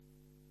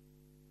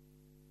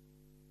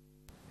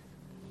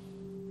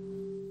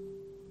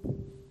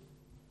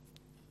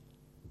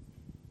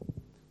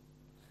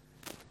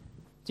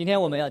今天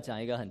我们要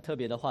讲一个很特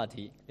别的话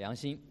题，良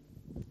心。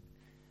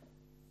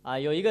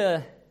有一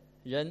个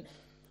人，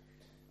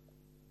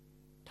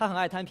他很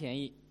爱贪便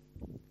宜，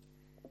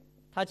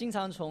他经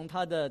常从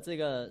他的这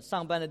个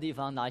上班的地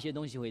方拿一些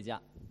东西回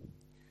家。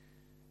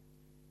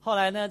后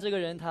来呢，这个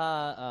人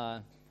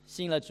他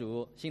信了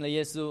主，信了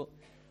耶稣。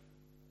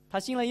他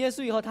信了耶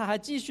稣以后，他还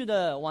继续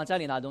的往家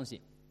里拿东西。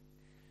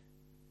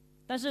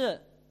但是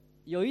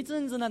有一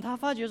阵子呢，他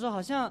发觉说好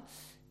像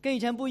跟以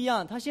前不一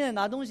样。他现在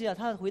拿东西啊，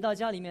他回到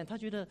家里面，他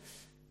觉得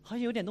好像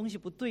有点东西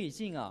不对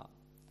劲啊。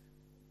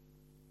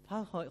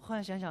他后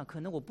来想想，可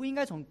能我不应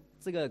该从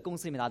这个公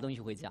司里面拿东西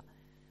回家。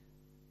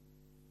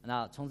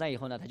那从那以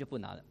后呢，他就不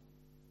拿了。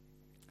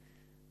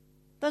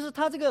但是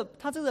他这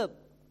个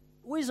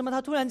为什么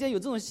他突然间有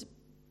这种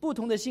不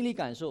同的心理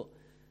感受？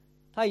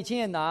他以前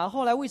也拿，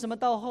后来为什么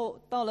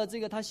到了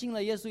这个他信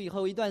了耶稣以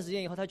后一段时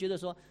间以后，他觉得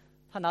说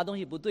他拿东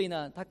西不对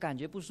呢？他感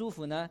觉不舒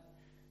服呢？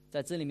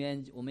在这里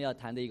面我们要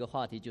谈的一个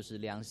话题就是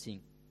良心。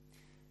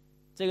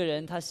这个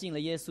人他信了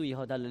耶稣以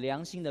后，他的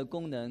良心的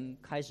功能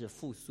开始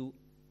复苏。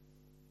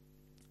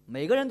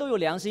每个人都有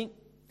良心，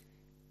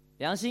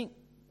良心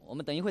我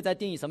们等一会再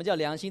定义什么叫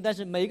良心，但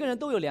是每个人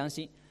都有良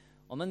心。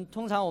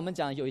通常我们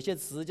讲有一些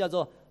词叫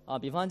做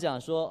比方讲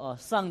说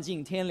丧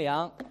尽天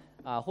良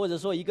或者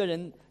说一个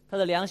人他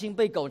的良心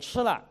被狗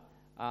吃了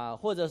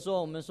或者说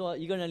我们说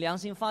一个人良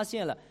心发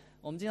现了，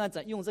我们经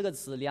常用这个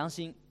词良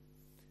心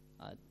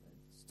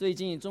最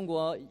近中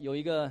国有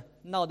一个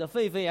闹得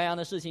沸沸扬扬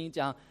的事情，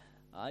讲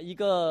一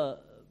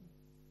个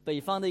北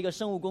方的一个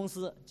生物公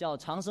司叫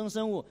长生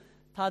生物，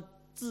它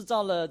制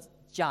造了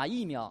假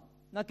疫苗，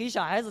那给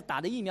小孩子打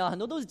的疫苗很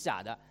多都是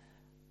假的。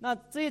那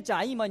这些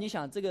假疫苗，你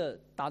想这个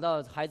打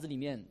到孩子里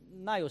面，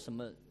那有什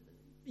么？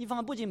一方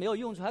面不仅没有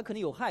用处，还可能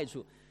有害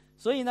处。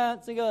所以呢，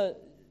这个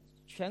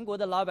全国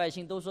的老百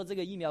姓都说这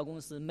个疫苗公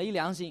司没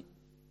良心。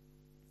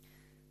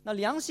那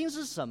良心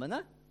是什么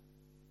呢？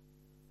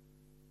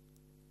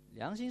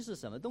良心是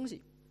什么东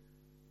西？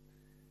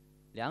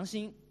良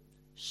心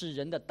是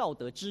人的道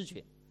德知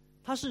觉，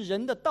它是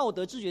人的道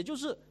德知觉，就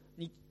是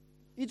你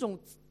一种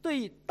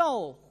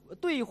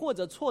对或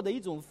者错的一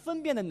种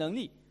分辨的能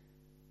力。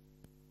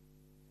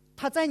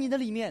它在你的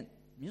里面，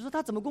你说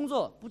它怎么工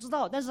作不知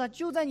道，但是它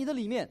就在你的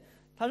里面，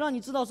它让你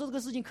知道说这个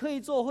事情可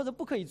以做或者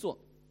不可以做。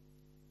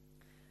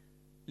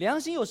良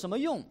心有什么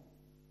用？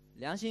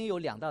良心有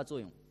两大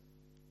作用。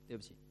对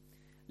不起，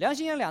良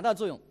心有两大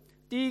作用。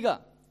第一个，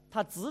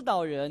它指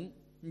导人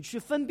你去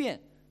分辨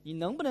你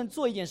能不能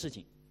做一件事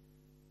情。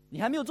你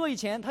还没有做以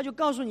前，他就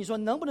告诉你说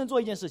能不能做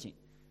一件事情。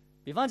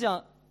比方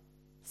讲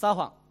撒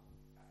谎，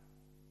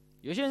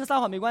有些人撒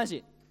谎没关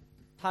系，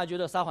他觉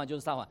得撒谎就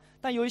是撒谎，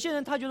但有一些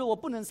人他觉得我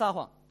不能撒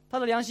谎，他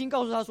的良心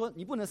告诉他说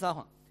你不能撒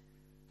谎。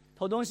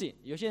偷东西，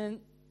有些人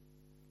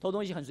偷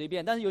东西很随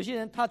便，但是有些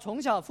人他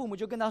从小父母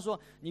就跟他说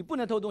你不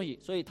能偷东西，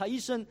所以他一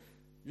生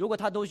如果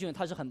他偷东西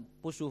他是很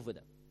不舒服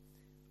的。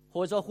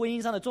或者说婚姻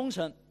上的忠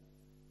诚，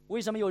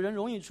为什么有人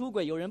容易出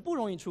轨，有人不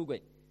容易出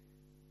轨？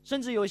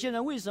甚至有些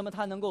人为什么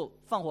他能够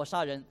放火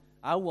杀人，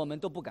而我们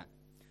都不敢？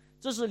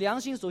这是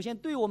良心首先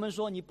对我们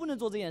说你不能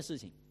做这件事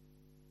情。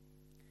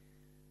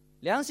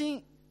良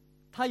心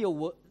它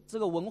有这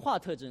个文化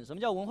特征。什么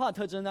叫文化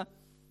特征呢？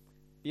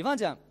比方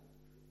讲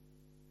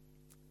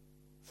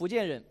福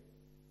建人，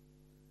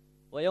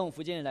我用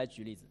福建人来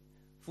举例子。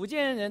福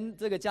建人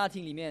这个家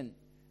庭里面，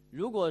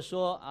如果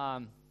说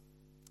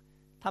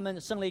他们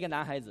生了一个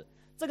男孩子，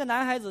这个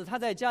男孩子他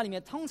在家里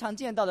面通常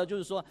见到的就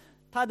是说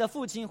他的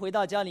父亲回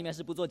到家里面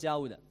是不做家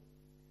务的。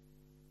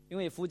因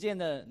为福建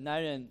的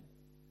男人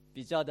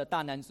比较的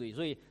大男子主义，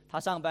所以他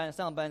上班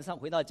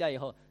回到家以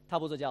后他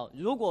不做家务。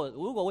如果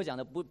我讲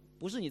的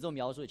不是你这种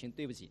描述，请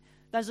对不起，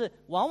但是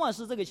往往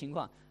是这个情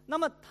况。那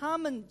么他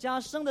们家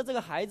生的这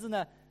个孩子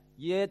呢，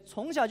也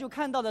从小就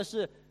看到的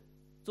是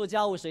做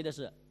家务谁的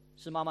事？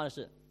是妈妈的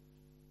事。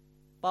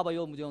爸爸不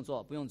用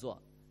做。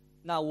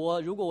那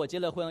如果我结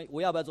了婚，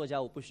我要不要做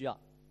家务？不需要，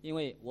因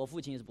为我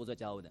父亲是不做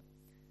家务的。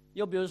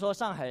又比如说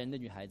上海人的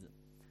女孩子，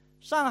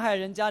上海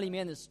人家里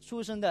面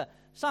出生的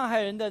上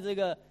海人的这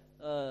个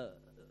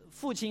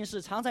父亲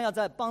是常常要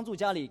在帮助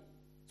家里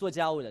做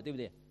家务的，对不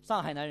对？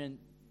上海男人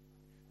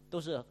都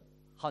是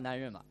好男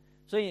人嘛，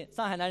所以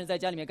上海男人在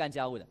家里面干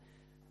家务的。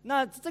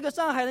那这个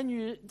上海的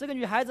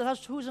女孩子她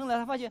出生了，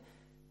她发现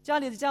家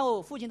里的家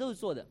务父亲都是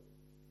做的，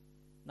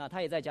那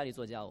她也在家里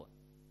做家务。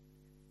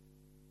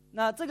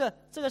那这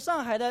个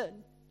上海的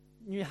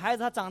女孩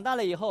子她长大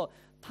了以后，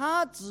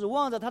她指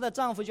望着她的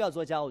丈夫就要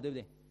做家务，对不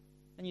对？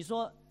那你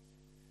说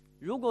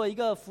如果一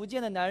个福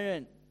建的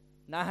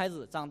男孩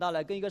子长大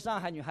了跟一个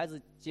上海女孩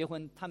子结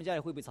婚，他们家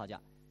里会不会吵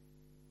架？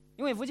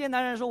因为福建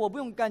男人说我不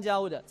用干家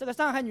务的，这个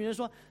上海女人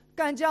说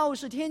干家务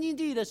是天经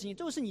地义的事情，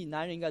就是你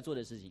男人应该做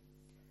的事情。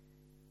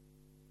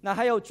那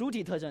还有主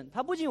体特征，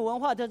它不仅有文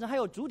化特征，还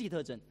有主体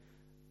特征。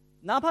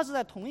哪怕是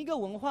在同一个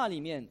文化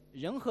里面，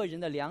人和人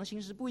的良心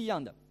是不一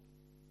样的。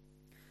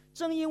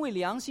正因为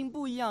良心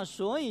不一样，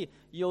所以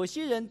有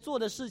些人做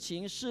的事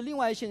情是另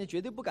外一些人绝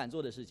对不敢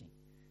做的事情。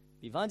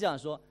比方讲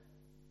说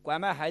拐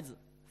卖孩子、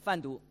贩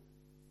毒，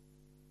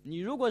你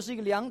如果是一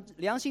个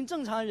良心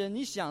正常人，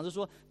你想着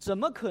说，怎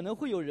么可能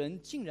会有人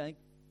竟然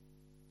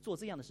做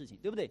这样的事情，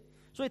对不对？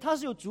所以它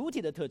是有主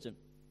体的特征。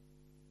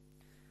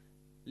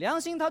良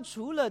心它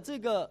除了这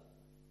个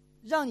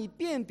让你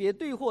辨别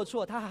对或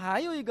错，它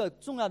还有一个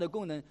重要的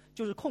功能，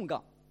就是控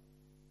告。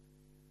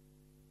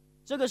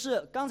这个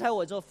是刚才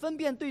我说分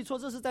辨对错，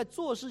这是在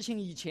做事情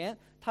以前，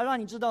它让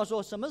你知道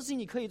说什么事情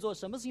你可以做，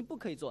什么事情不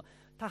可以做。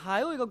它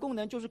还有一个功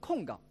能就是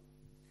控告。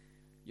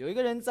有一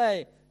个人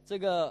在这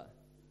个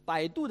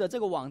百度的这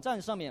个网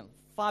站上面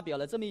发表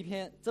了这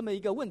么一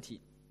个问题，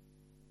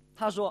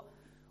他说：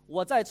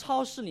我在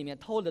超市里面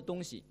偷的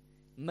东西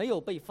没有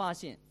被发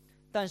现，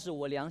但是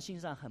我良心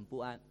上很不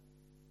安。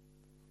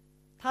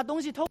他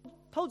东西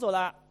偷走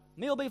了，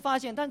没有被发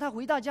现，但是他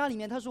回到家里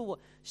面，他说我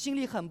心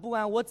里很不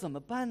安，我怎么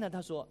办呢？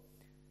他说，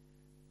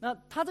那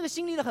他这个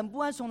心里的很不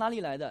安从哪里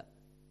来的？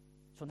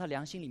从他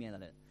良心里面来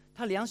的。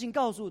他良心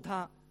告诉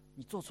他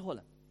你做错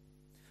了，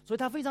所以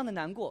他非常的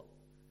难过。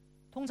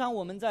通常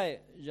我们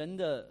在人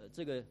的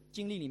这个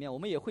经历里面，我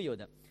们也会有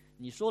的。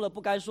你说了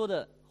不该说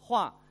的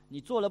话，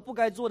你做了不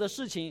该做的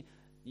事情，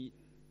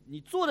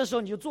你做的时候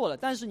你就做了，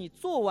但是你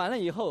做完了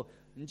以后，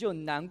你就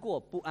难过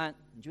不安，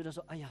你觉得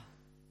说，哎呀，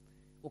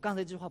我刚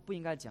才这句话不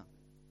应该讲，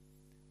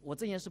我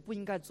这件事不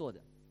应该做的。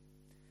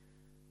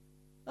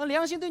那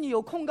良心对你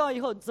有控告以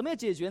后，怎么样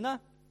解决呢？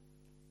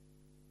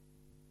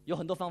有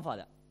很多方法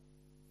的。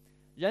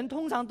人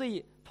通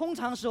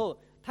常时候，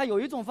他有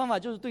一种方法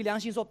就是对良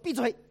心说闭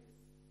嘴。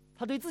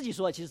他对自己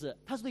说，其实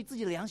他是对自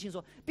己的良心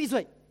说闭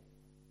嘴，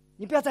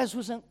你不要再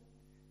出声。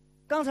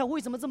刚才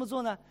为什么这么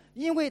做呢？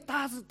因为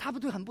他不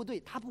对，很不对，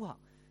他不好。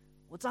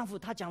我丈夫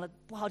他讲了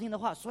不好听的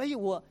话，所以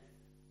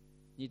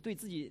你对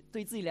自己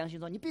良心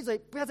说，你闭嘴，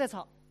不要再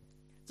吵。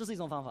这是一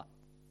种方法。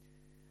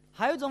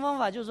还有一种方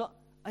法就是说，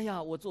哎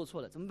呀，我做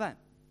错了，怎么办？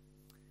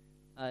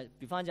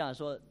比方讲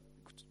说，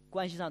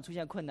关系上出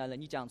现困难了，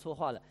你讲错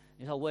话了，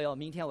你说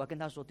明天我要跟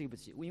他说对不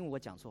起，因为我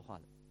讲错话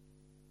了。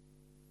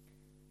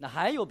那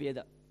还有别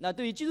的。那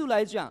对于基督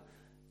来讲，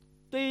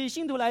对于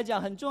信徒来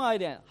讲很重要一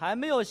点，还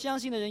没有相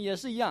信的人也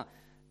是一样，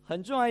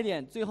很重要一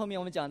点。最后面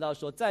我们讲到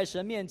说，在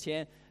神面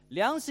前，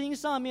良心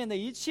上面的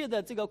一切的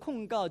这个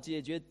控告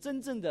解决，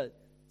真正的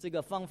这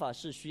个方法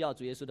是需要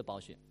主耶稣的宝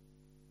血。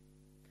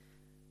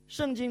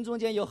圣经中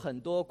间有很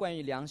多关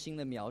于良心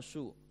的描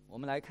述，我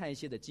们来看一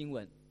些的经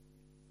文。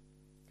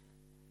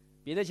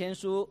彼得前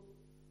书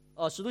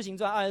使徒行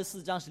传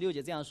24章16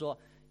节这样说：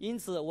因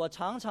此我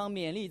常常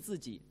勉励自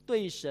己，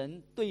对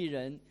神对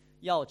人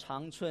要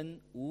常存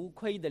无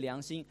亏的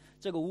良心。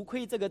这个无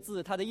亏这个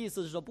字，它的意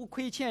思是说不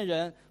亏欠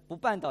人，不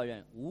绊倒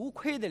人，无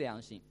亏的良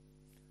心。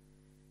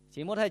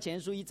提摩太前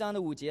书1章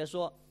5节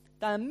说：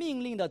但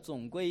命令的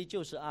总归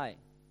就是爱，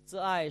这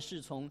爱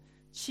是从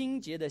清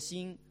洁的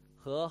心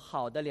和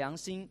好的良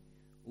心、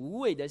无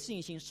伪的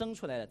信心生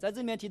出来的。在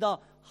这里面提到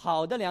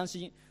好的良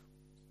心，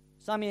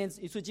上面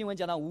一处经文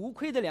讲到无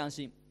亏的良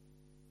心。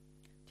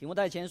提摩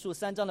太前书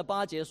3章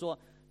8节说：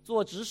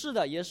做执事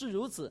的也是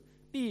如此，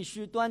必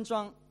须端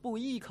庄，不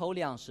一口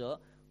两舌，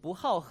不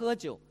好喝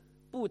酒，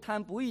不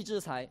贪不义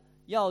之财，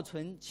要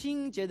存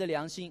清洁的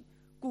良心，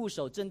固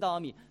守真道而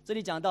米。这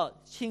里讲到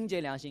清洁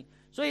良心，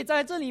所以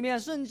在这里面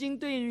圣经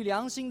对于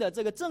良心的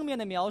这个正面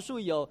的描述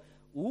有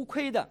无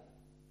亏的、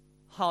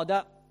好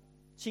的、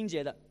清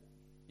洁的。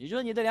也就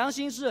是你的良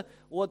心是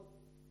我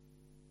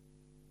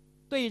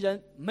对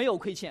人没有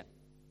亏欠，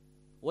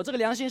我这个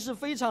良心是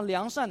非常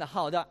良善的、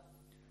好的，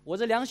我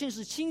这良心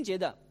是清洁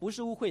的，不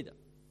是污秽的。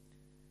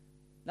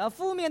那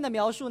负面的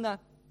描述呢？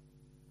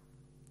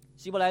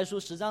希伯来书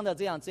10章的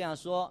这样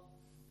说：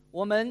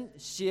我们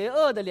邪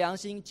恶的良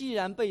心既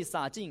然被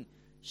洒净，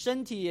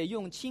身体也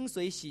用清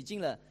水洗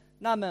净了，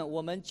那么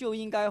我们就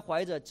应该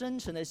怀着真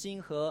诚的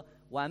心和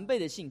完备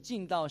的信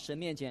进到神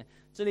面前。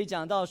这里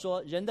讲到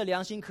说，人的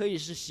良心可以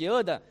是邪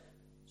恶的，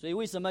所以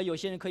为什么有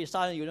些人可以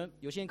杀人，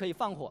有些人可以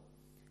放火？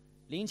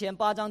林前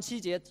8章7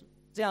节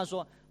这样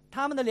说：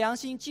他们的良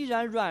心既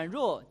然软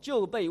弱，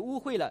就被污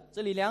秽了。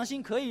这里良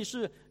心可以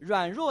是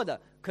软弱的，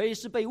可以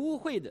是被污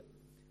秽的。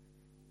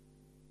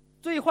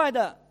最坏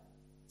的，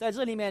在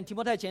这里面提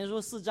摩太前书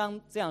4章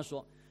这样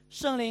说：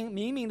圣灵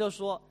明明地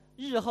说，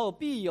日后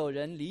必有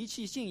人离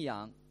弃信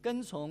仰，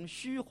跟从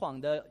虚谎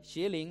的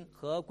邪灵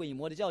和鬼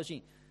魔的教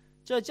训。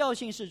这教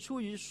训是出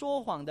于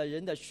说谎的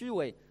人的虚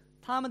伪，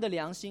他们的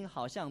良心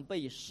好像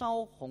被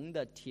烧红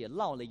的铁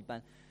烙了一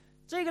般。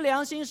这个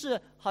良心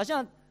是好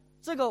像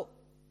这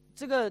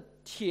个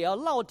铁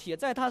烙铁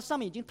在它上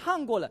面已经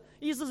烫过了，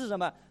意思是什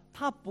么？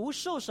它不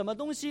受什么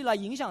东西来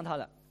影响它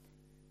了。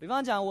比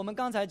方讲，我们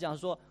刚才讲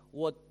说，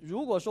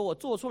如果说我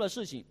做错了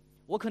事情，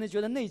我可能觉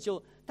得内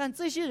疚，但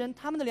这些人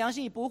他们的良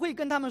心也不会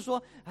跟他们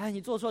说，哎，你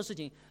做错事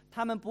情，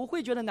他们不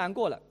会觉得难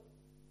过了。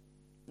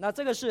那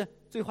这个是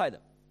最坏的。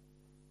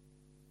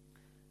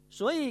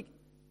所以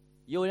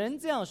有人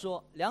这样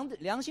说，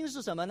良心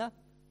是什么呢？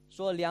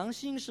说良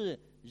心是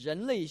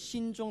人类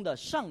心中的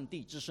上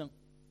帝之声。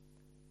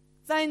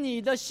在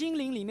你的心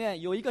灵里面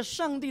有一个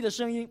上帝的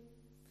声音，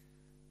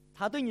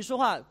他对你说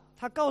话，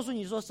他告诉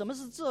你说什么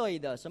是对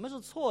的，什么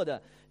是错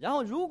的。然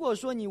后如果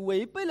说你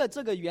违背了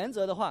这个原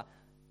则的话，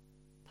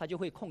他就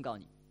会控告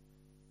你，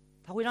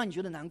他会让你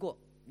觉得难过，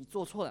你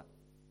做错了，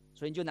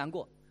所以你就难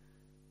过。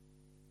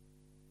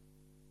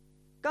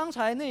刚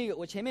才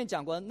我前面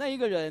讲过，那一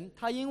个人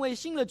他因为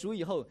信了主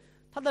以后，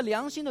他的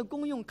良心的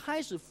功用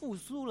开始复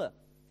苏了，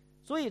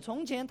所以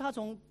从前他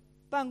从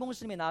办公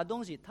室里面拿的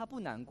东西他不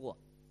难过，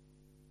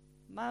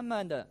慢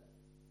慢的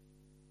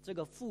这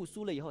个复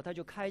苏了以后，他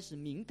就开始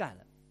敏感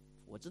了，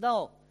我知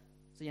道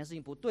这件事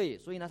情不对，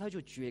所以呢他就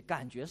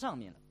感觉上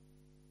面了。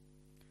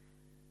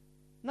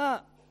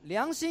那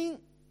良心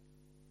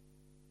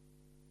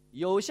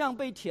有像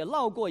被铁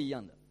烙过一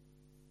样的，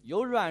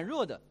有软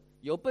弱的，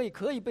有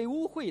可以被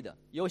污秽的，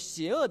有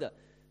邪恶的，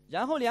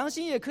然后良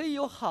心也可以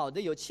有好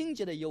的，有清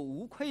洁的，有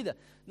无亏的。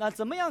那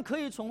怎么样可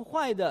以从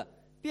坏的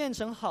变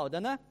成好的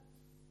呢？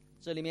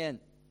这里面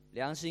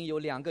良心有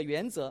2个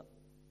原则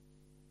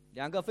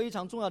，2个非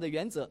常重要的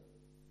原则。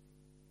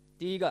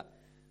第一个，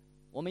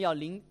我们要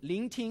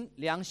聆听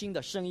良心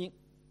的声音，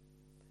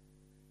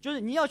就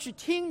是你要去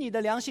听你的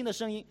良心的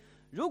声音。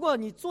如果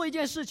你做一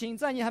件事情，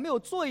在你还没有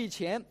做以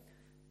前，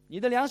你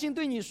的良心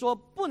对你说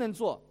不能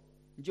做，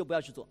你就不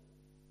要去做。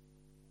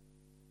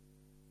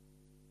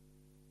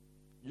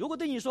如果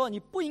对你说你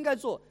不应该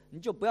做，你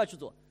就不要去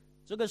做。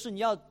这个是你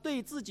要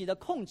对自己的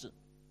控制。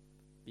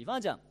比方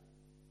讲，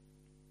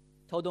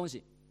偷东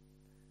西，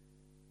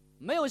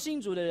没有信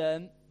主的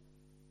人，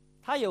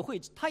他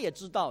也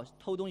知道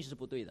偷东西是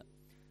不对的，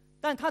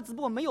但他只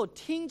不过没有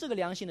听这个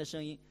良心的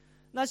声音。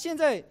那现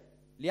在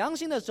良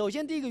心的首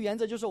先第一个原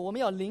则就是我们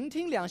要聆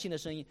听良心的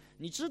声音。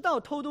你知道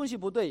偷东西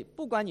不对，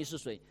不管你是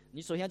谁，你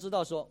首先知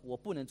道说我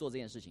不能做这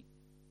件事情，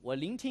我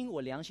聆听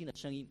我良心的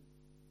声音。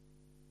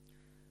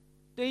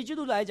对于基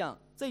督徒来讲，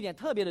这一点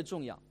特别的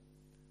重要。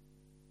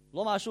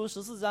罗马书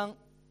14章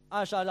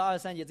22到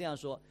23节这样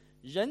说：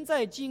人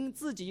在经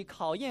自己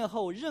考验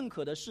后认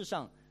可的事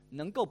上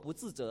能够不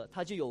自责，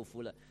他就有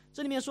福了。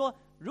这里面说，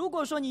如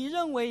果说你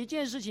认为一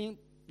件事情，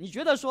你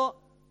觉得说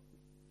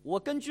我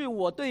根据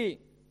我对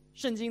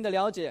圣经的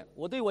了解，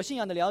我对我信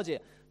仰的了解，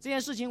这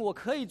件事情我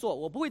可以做，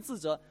我不会自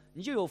责，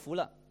你就有福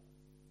了。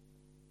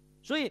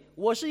所以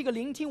我是一个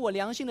聆听我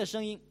良心的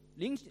声音，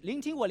聆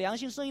听我良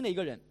心声音的一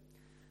个人。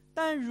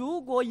但如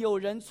果有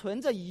人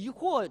存着疑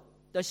惑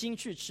的心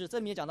去吃，这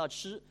里面讲到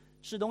吃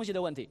东西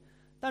的问题，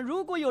但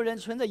如果有人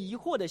存着疑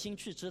惑的心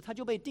去吃，他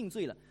就被定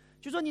罪了。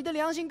就说你的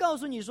良心告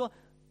诉你说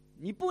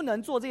你不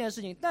能做这件事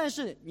情，但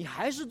是你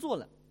还是做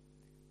了，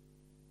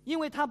因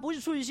为他不是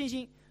出于信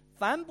心，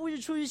凡不是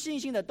出于信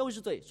心的都是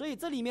罪。所以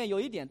这里面有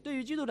一点对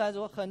于基督徒来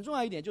说很重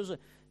要一点，就是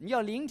你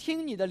要聆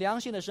听你的良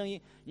心的声音。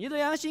你的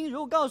良心如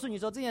果告诉你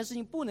说这件事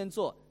情不能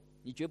做，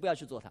你绝不要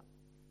去做它。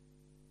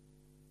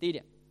第一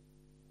点。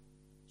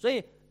所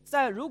以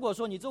如果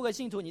说你做个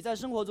信徒，你在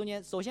生活中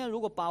间首先如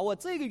果把握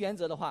这个原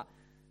则的话，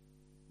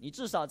你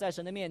至少在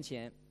神的面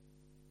前，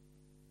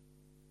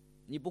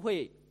你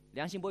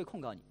良心不会控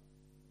告你，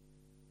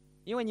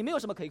因为你没有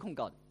什么可以控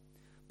告的。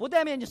不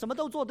代表你什么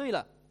都做对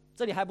了，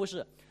这里还不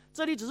是，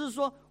这里只是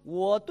说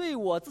我对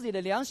我自己的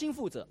良心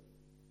负责。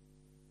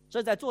这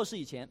是在做事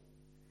以前。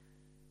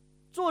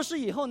做事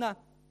以后呢，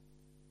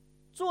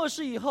做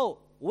事以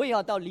后我也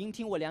要到聆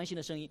听我良心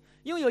的声音，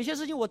因为有些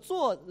事情我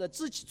做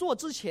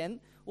之前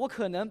我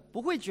可能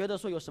不会觉得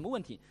说有什么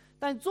问题，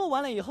但做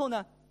完了以后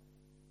呢，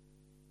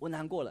我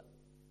难过了。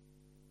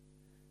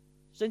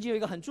圣经有一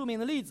个很著名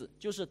的例子，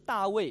就是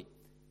大卫，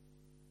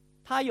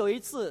他有一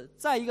次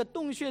在一个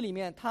洞穴里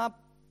面，他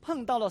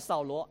碰到了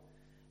扫罗，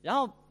然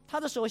后他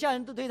的手下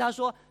人都对他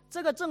说，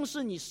这个正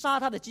是你杀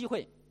他的机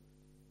会，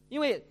因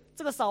为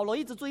这个扫罗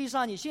一直追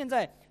杀你，现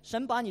在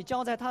神把他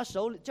交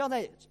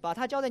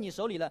在你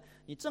手里了，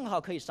你正好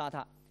可以杀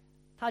他。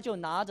他就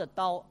拿着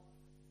刀，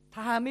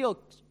他还没有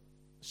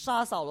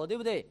杀扫罗，对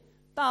不对？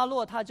大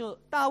卫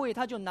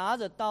他就拿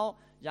着刀，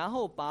然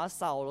后把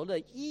扫罗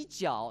的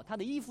他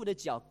的衣服的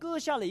角割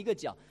下了一个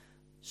角。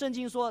圣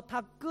经说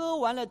他割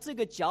完了这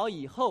个角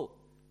以后，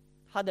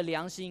他的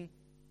良心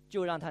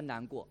就让他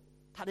难过，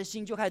他的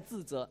心就开始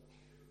自责。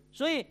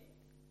所以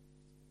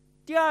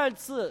第二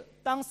次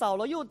当扫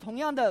罗又同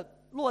样的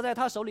落在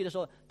他手里的时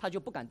候，他就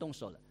不敢动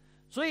手了。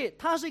所以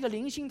他是一个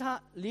聆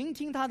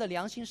听他的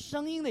良心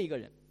声音的一个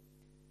人。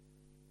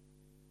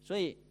所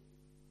以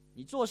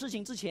你做事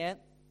情之前，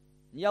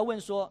你要问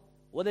说，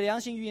我的良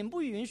心允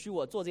不允许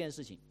我做这件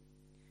事情？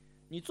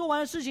你做完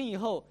了事情以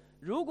后，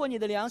如果你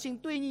的良心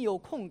对你有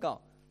控告，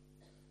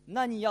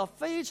那你要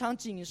非常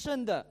谨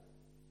慎的，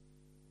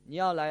你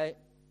要来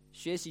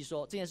学习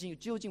说这件事情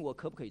究竟我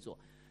可不可以做。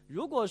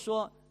如果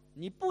说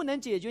你不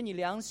能解决你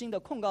良心的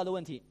控告的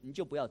问题，你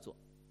就不要做，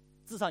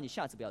至少你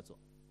下次不要做。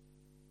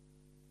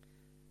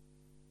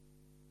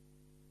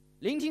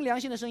聆听良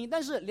心的声音，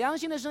但是良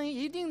心的声音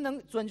一定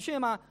能准确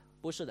吗？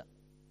不是的。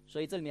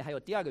所以这里面还有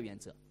第二个原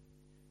则，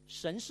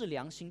神是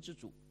良心之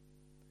主。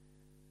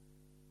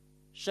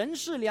神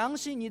是良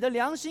心，你的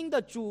良心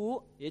的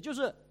主，也就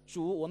是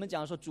主，我们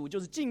讲说主就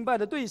是敬拜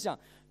的对象。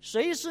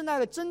谁是那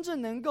个真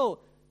正能够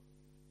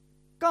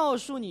告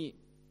诉你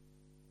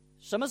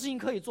什么事情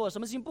可以做，什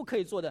么事情不可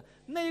以做的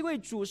那一位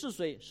主是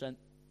谁？神。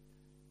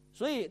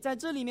所以在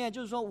这里面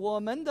就是说，我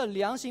们的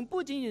良心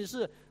不仅仅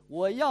是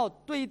我要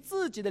对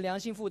自己的良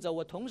心负责，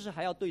我同时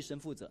还要对神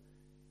负责。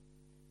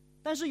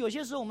但是有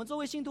些时候我们作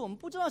为信徒，我们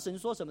不知道神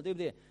说什么，对不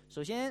对？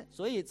首先，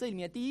所以这里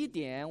面第一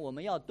点，我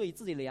们要对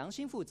自己的良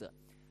心负责，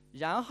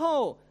然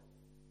后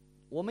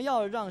我们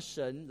要让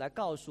神来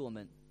告诉我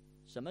们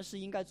什么是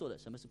应该做的，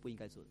什么是不应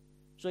该做的。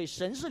所以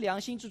神是良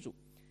心之主。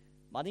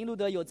马丁路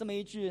德有这么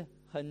一句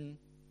很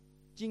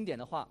经典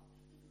的话，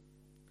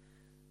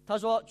他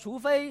说，除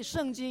非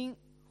圣经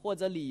或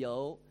者理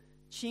由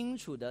清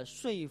楚地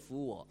说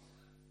服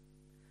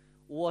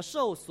我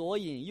受所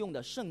引用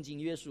的圣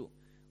经约束，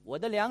我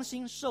的良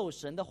心受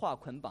神的话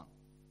捆绑，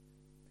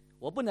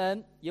我不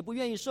能也不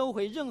愿意收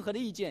回任何的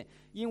意见，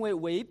因为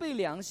违背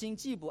良心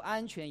既不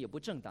安全也不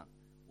正当，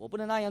我不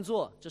能那样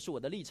做，这是我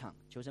的立场，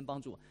求神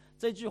帮助。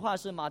这句话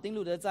是马丁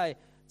路德在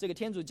这个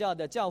天主教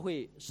的教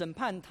会审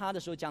判他的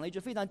时候讲了一句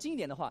非常经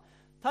典的话，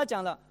他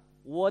讲了，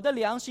我的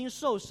良心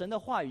受神的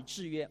话语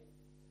制约，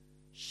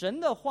神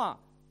的话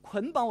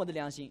捆绑我的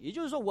良心，也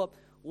就是说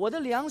我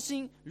的良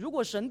心，如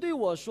果神对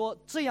我说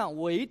这样，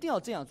我一定要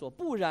这样做，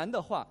不然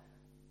的话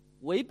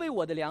违背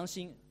我的良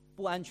心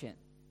不安全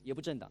也不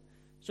正当。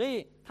所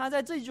以他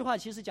在这句话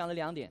其实讲了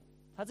2点，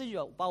他这句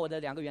话把我的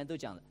2个原则都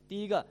讲了。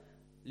第一个，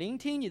聆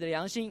听你的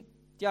良心；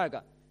第二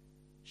个，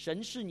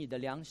神是你的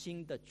良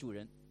心的主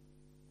人。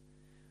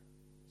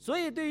所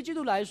以对于基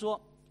督徒来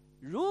说，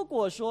如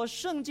果说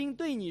圣经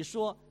对你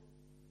说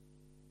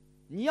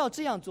你要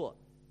这样做，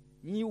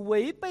你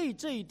违背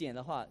这一点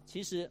的话，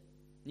其实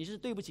你是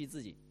对不起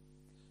自己，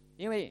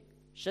因为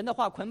神的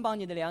话捆绑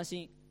你的良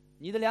心，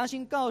你的良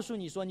心告诉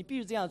你说你必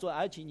须这样做，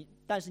而且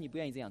但是你不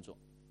愿意这样做。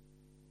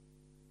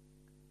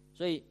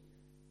所以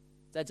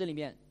在这里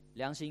面，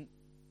良心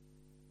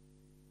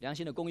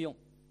的功用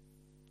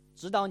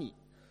指导你，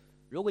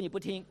如果你不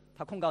听，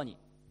他控告你。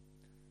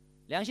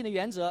良心的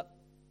原则，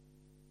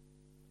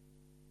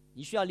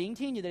你需要聆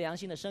听你的良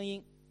心的声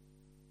音，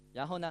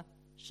然后呢，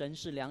神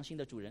是良心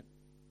的主人。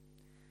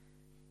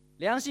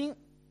良心，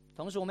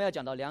同时我们要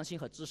讲到良心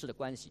和知识的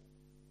关系，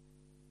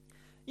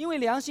因为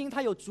良心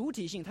它有主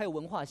体性，它有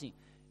文化性，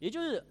也就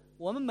是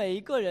我们每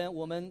一个人，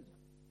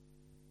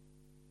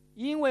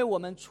因为我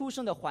们出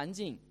生的环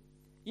境，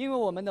因为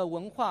我们的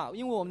文化，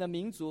因为我们的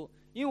民族，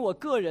因为我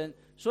个人，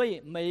所以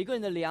每一个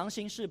人的良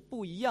心是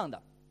不一样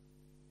的。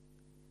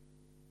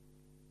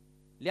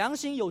良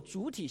心有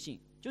主体性，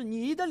就是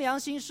你的良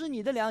心是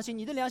你的良心，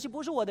你的良心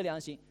不是我的良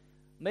心，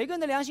每个人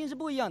的良心是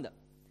不一样的。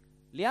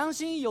良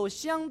心有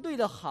相对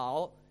的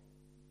好，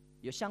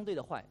有相对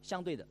的坏，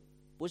相对的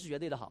不是绝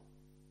对的好，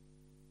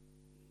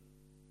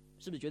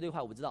是不是绝对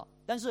坏我不知道，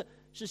但是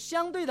是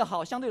相对的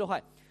好，相对的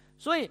坏。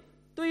所以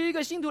对于一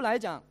个信徒来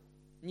讲，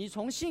你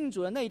从信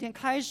主的那一天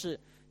开始，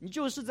你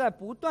就是在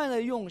不断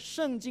的用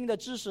圣经的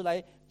知识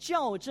来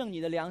校正你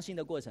的良心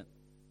的过程。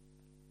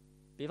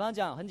比方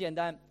讲很简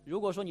单，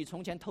如果说你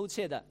从前偷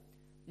窃的，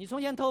你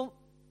从前偷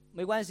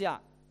没关系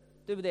啊，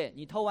对不对？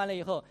你偷完了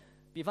以后，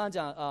比方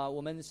讲我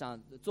们想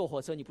坐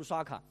火车，你不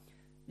刷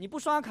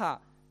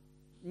卡，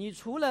你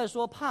除了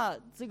说怕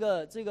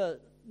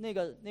那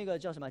个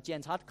叫什么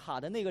检查卡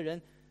的那个人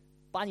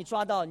把你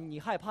抓到你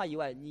害怕以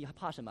外，你还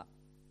怕什么？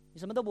你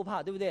什么都不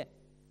怕，对不对？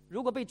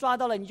如果被抓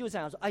到了，你就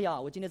想说，哎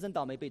呀，我今天真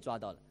倒霉被抓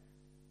到了。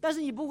但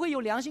是你不会有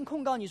良心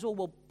控告你说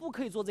我不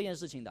可以做这件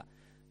事情的。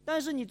但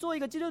是你作为一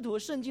个基督徒，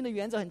圣经的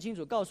原则很清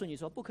楚，告诉你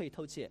说不可以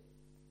偷窃。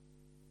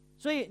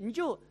所以你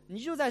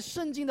就在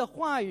圣经的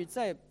话语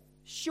在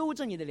修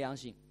正你的良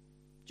心，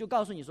就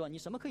告诉你说你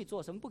什么可以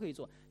做，什么不可以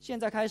做。现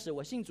在开始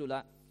我信主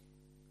了，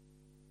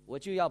我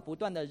就要不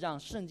断的让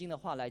圣经的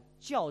话来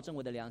校正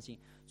我的良心。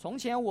从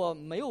前我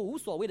没有无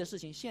所谓的事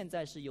情，现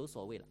在是有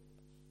所谓了。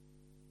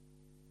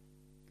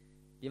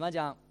比方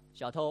讲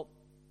小偷，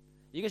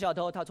一个小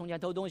偷他从前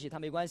偷东西他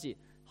没关系，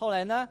后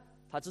来呢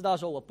他知道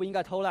说我不应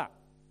该偷了，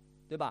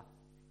对吧？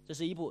这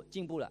是一步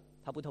进步了，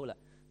他不偷了。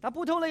他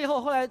不偷了以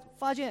后，后来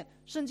发现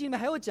圣经里面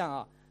还有讲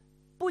啊，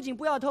不仅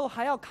不要偷，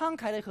还要慷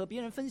慨的和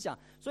别人分享。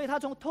所以他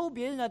从偷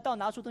别人的到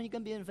拿出东西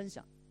跟别人分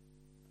享。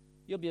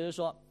又比如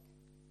说，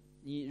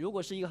你如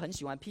果是一个很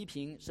喜欢批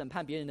评审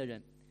判别人的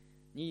人，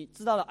你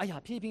知道了，哎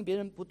呀，批评别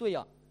人不对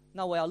啊，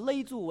那我要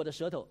勒住我的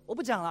舌头，我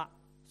不讲了。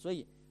所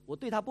以我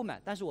对他不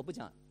满，但是我不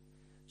讲。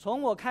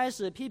从我开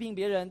始批评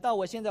别人到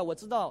我现在，我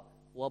知道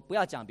我不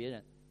要讲别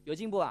人，有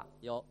进步啊，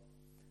有。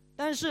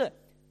但是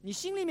你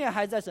心里面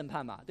还在审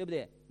判嘛，对不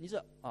对？你是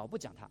我不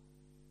讲他，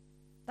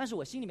但是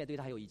我心里面对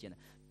他还有意见的。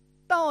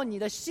到你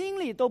的心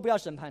里都不要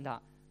审判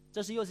他，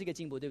这又是一个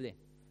进步，对不对？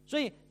所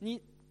以你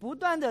不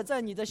断的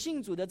在你的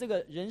信主的这个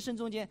人生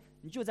中间，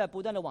你就在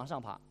不断的往上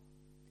爬，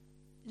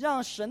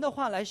让神的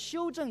话来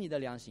修正你的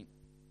良心。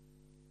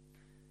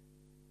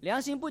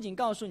良心不仅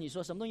告诉你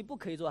说什么东西不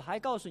可以做，还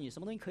告诉你什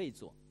么东西可以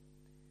做。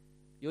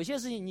有些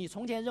事情你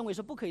从前认为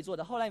是不可以做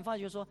的，后来你发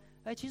觉说，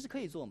哎，其实可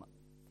以做嘛。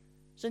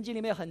圣经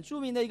里面很著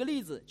名的一个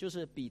例子就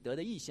是彼得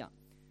的异象。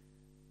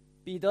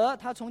彼得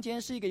他从前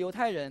是一个犹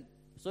太人，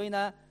所以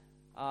呢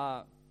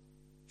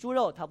猪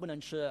肉他不能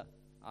吃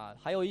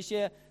还有一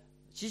些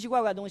奇奇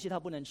怪怪的东西他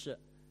不能吃。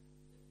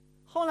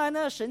后来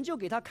呢，神就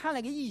给他看了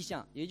一个异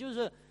象，也就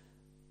是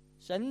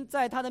神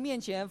在他的面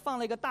前放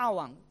了一个大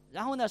网，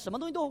然后呢什么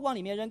东西都往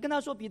里面扔，跟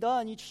他说彼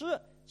得你吃，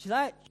起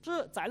来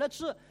吃，宰了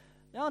吃。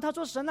然后他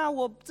说神啊，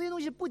我这些东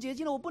西不洁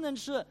净了，我不能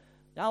吃。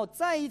然后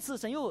再一次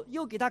神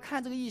又给他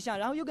看这个异象，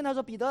然后又跟他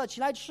说彼得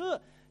起来吃。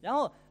然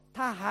后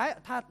他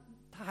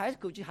还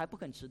口气还不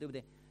肯吃，对不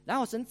对？然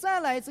后神再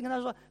来一次跟他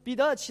说彼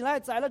得起来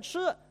宰了吃。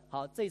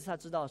好，这一次他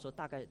知道说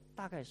大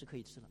概是可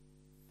以吃了。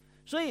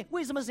所以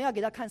为什么神要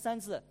给他看3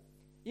次？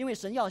因为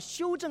神要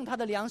修正他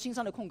的良心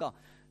上的控告。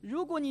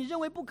如果你认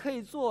为不可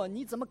以做，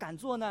你怎么敢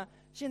做呢？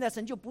现在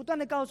神就不断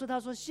的告诉他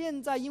说，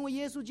现在因为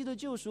耶稣基督的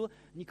救赎，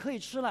你可以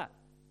吃了。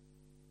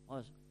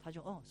他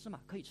就是吗？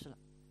可以吃了。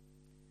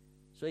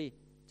所以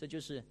这就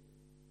是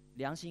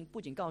良心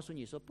不仅告诉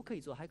你说不可以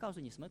做，还告诉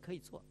你什么可以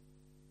做。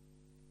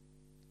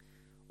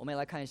我们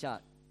来看一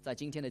下在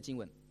今天的经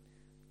文，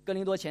哥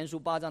林多前书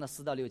8章的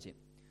4到6节。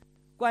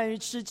关于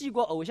吃祭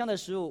过偶像的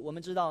食物，我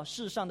们知道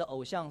世上的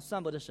偶像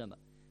算不得什么，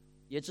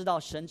也知道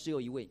神只有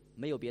一位，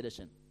没有别的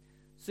神。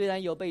虽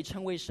然有被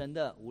称为神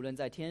的，无论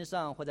在天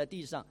上或在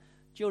地上，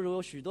就如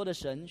有许多的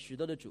神，许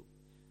多的主。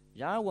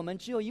然而我们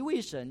只有一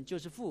位神，就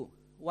是父，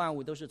万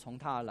物都是从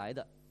他而来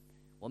的，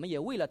我们也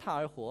为了他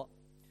而活。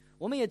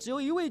我们也只有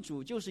一位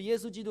主，就是耶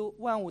稣基督，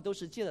万物都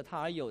是借着他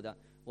而有的，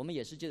我们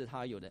也是借着他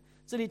而有的。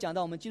这里讲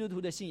到我们基督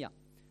徒的信仰，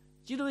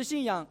基督的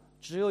信仰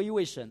只有一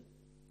位神，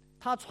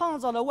他创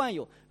造了万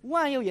有，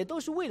万有也都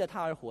是为了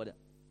他而活的。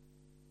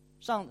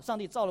上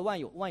帝造了万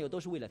有，万有都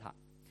是为了他。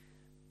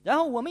然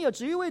后我们也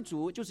只有一位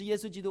主，就是耶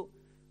稣基督，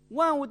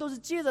万物都是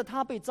借着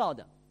他被造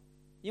的。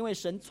因为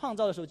神创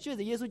造的时候借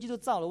着耶稣基督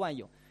造了万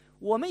有，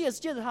我们也是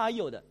借着他而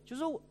有的。就是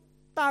说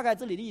大概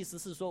这里的意思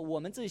是说，我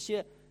们这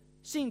些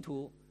信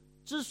徒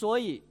之所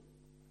以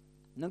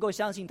能够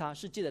相信他，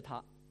是借着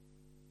他。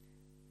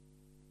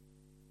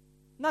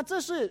那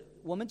这是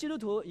我们基督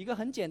徒一个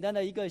很简单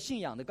的一个信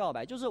仰的告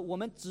白，就是我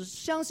们只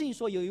相信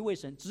说有一位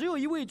神，只有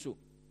一位主。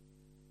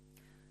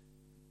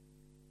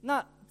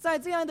那在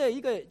这样的一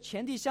个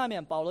前提下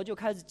面，保罗就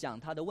开始讲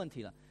他的问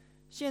题了。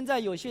现在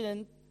有些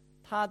人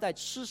他在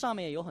吃上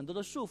面有很多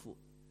的束缚，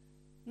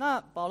那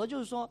保罗就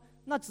是说，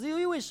那只有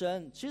一位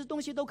神，其实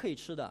东西都可以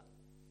吃的。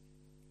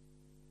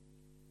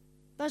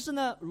但是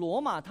呢，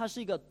罗马它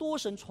是一个多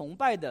神崇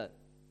拜的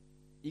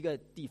一个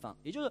地方，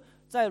也就是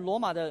在罗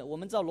马的，我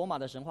们知道罗马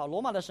的神话，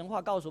罗马的神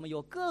话告诉我们有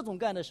各种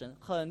各样的神，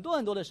很多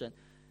很多的神，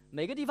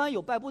每个地方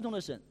有拜不同的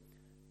神。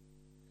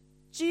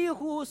几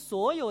乎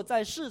所有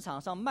在市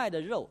场上卖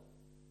的肉，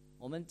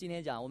我们今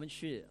天讲，我们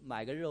去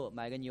买个肉，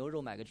买个牛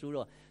肉，买个猪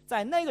肉，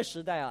在那个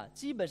时代啊，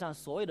基本上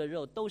所有的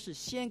肉都是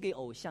先给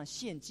偶像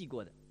献祭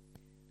过的。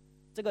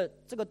这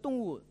个动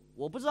物，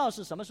我不知道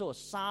是什么时候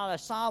杀了，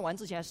杀完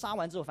之前，杀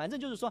完之后，反正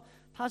就是说，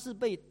它是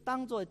被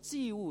当作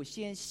祭物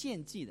先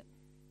献祭的，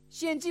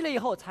献祭了以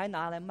后才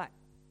拿来卖。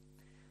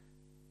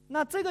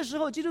那这个时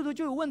候基督徒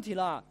就有问题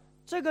了，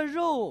这个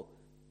肉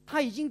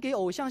他已经给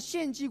偶像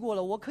献祭过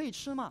了，我可以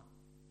吃吗？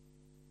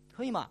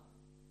可以吗？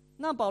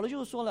那保罗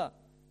就说了，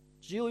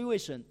只有一位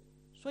神，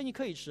所以你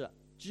可以吃，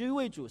只有一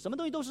位主，什么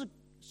东西都是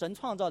神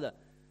创造的。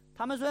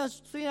他们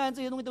虽然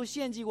这些东西都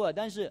献祭过了，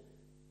但是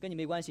跟你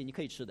没关系，你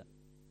可以吃的。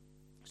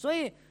所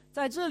以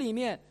在这里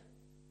面，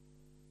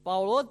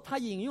保罗他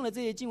引用了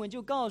这些经文，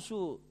就告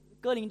诉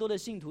哥林多的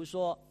信徒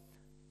说，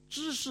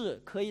知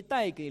识可以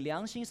带给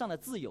良心上的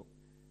自由。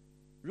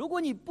如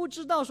果你不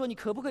知道说你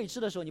可不可以吃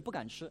的时候，你不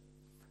敢吃。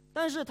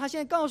但是他现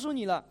在告诉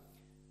你了，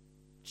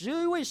只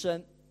有一位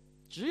神，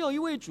只有一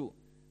位主，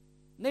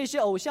那些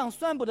偶像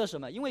算不得什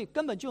么，因为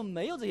根本就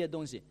没有这些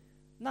东西，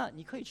那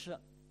你可以吃，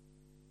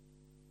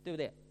对不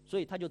对？所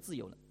以他就自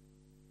由了。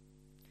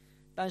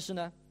但是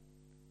呢，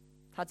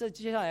他这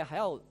接下来还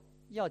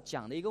要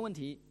讲的一个问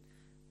题，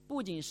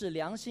不仅是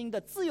良心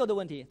的自由的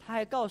问题，他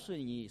还告诉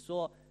你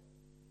说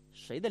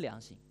谁的良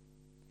心。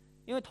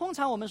因为通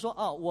常我们说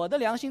我的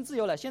良心自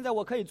由了，现在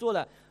我可以做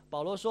了。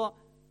保罗说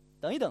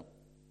等一等，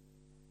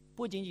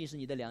不仅仅是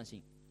你的良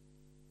心，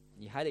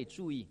你还得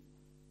注意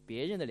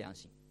别人的良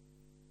心。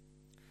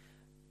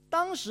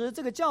当时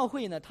这个教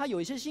会呢，他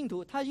有一些信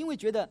徒，他因为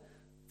觉得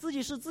自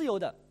己是自由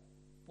的，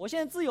我现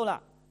在自由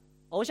了，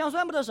偶像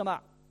算不得什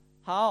么，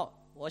好，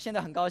我现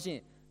在很高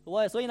兴，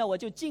所以呢我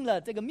就进了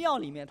这个庙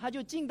里面，他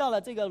就进到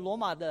了这个罗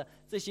马的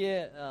这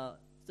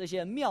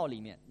些庙里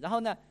面。然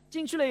后呢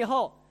进去了以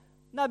后，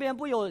那边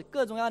不有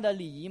各种各样的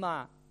礼仪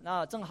嘛，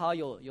那正好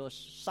有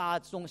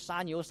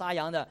杀牛杀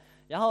羊的，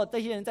然后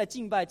这些人在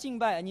敬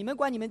拜，你们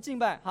管你们敬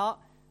拜，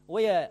好，我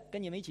也跟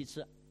你们一起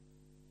吃，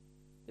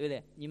对不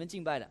对？你们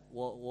敬拜的，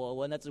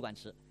我呢只管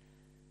吃。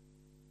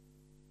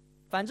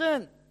反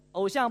正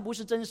偶像不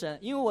是真神，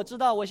因为我知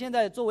道我现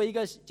在作为一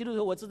个基督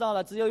徒，我知道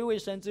了只有一位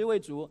神，只有一位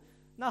主。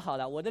那好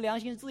了，我的良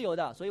心是自由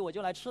的，所以我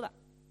就来吃了。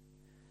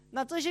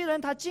那这些人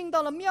他进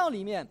到了庙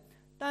里面，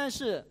但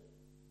是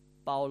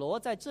保罗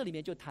在这里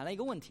面就谈了一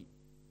个问题。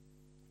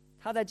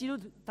他在这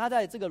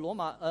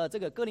个这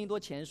个哥林多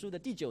前书的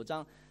第9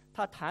章，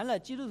他谈了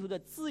基督徒的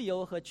自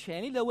由和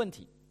权利的问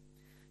题。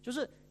就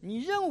是你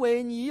认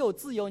为你有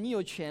自由，你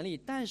有权利，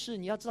但是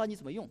你要知道你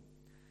怎么用。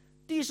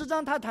第10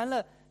章他谈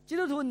了基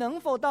督徒能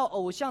否到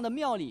偶像的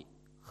庙里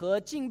和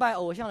敬拜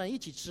偶像的人一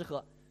起吃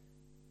喝。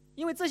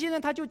因为这些人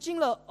他就进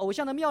了偶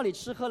像的庙里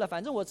吃喝了，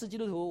反正我是基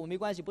督徒，我没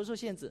关系，不受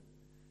限制。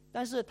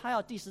但是他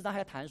要第10章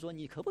还谈说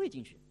你可不可以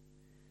进去。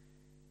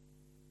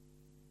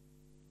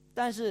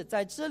但是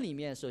在这里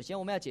面，首先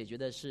我们要解决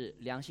的是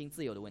良心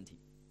自由的问题。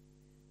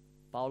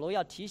保罗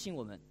要提醒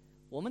我们，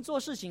我们做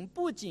事情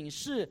不仅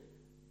是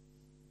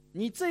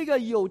你这个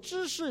有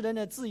知识人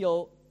的自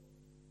由，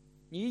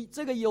你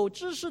这个有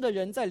知识的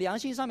人在良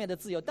心上面的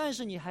自由，但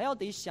是你还要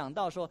得想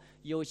到说，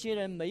有些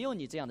人没有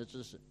你这样的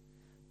知识，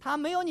他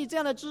没有你这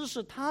样的知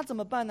识，他怎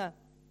么办呢？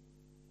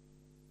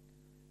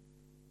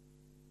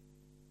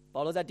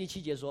保罗在第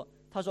7节说，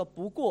他说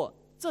不过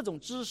这种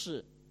知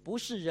识不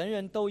是人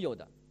人都有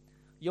的，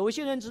有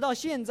些人直到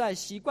现在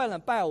习惯了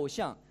拜偶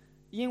像，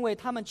因为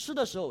他们吃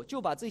的时候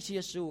就把这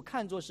些食物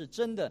看作是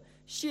真的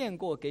献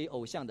过给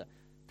偶像的，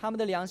他们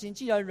的良心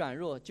既然软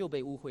弱，就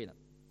被污秽了。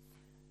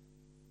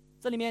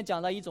这里面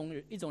讲到一种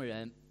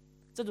人，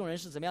这种人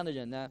是怎么样的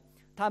人呢？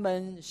他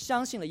们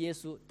相信了耶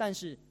稣，但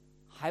是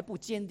还不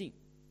坚定。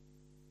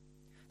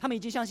他们已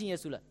经相信耶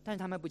稣了，但是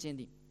他们还不坚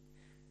定。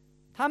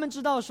他们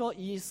知道说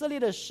以色列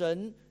的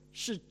神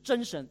是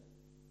真神，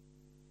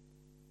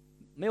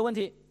没有问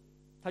题，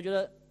他觉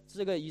得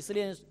这个以色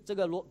列这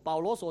个保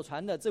罗所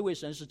传的这位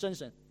神是真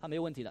神，他没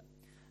有问题的。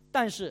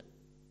但是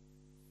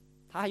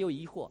他还有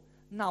疑惑，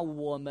那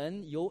我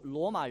们由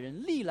罗马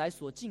人历来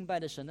所敬拜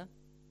的神呢，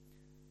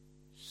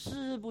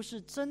是不是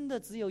真的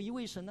只有一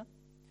位神呢？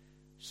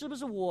是不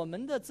是我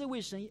们的这位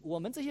神，我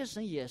们这些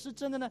神也是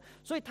真的呢？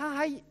所以他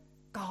还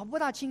搞不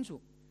大清楚，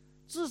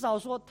至少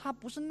说他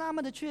不是那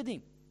么的确定。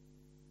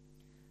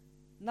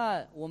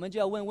那我们就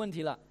要问问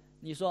题了，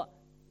你说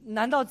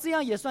难道这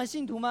样也算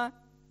信徒吗？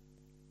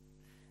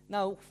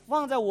那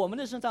放在我们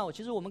的身上，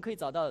其实我们可以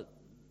找到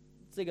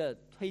这个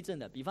推证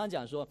的。比方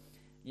讲说，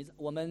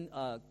我们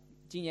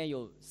今年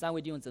有3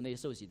位弟兄姊妹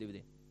受洗，对不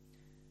对？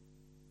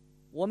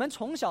我们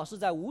从小是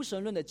在无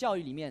神论的教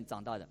育里面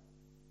长大的。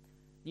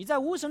你在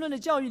无神论的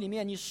教育里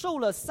面，你受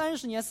了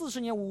30年、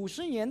40年、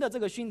50年的这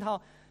个熏陶，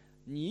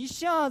你一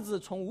下子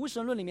从无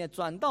神论里面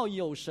转到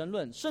有神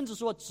论，甚至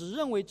说只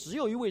认为只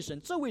有一位神，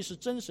这位是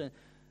真神。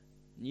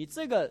你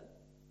这个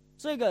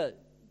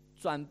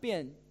转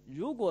变，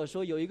如果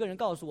说有一个人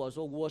告诉我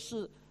说我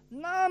是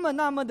那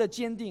么的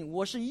坚定，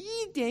我是一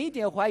点一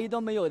点怀疑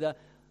都没有的，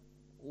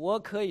我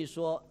可以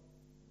说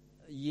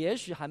也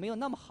许还没有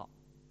那么好。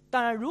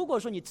当然如果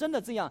说你真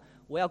的这样，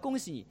我要恭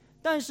喜你。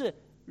但是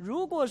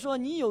如果说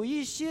你有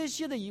一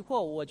些的疑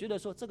惑，我觉得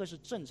说这个是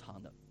正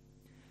常的，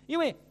因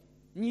为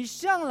你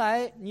向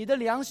来你的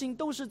良心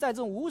都是在这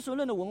种无神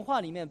论的文化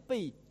里面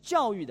被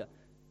教育的。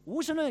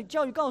无神论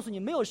教育告诉你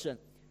没有神，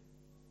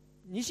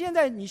你现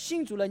在你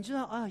信主了，你知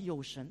道啊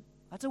有神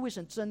啊，这位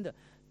神真的，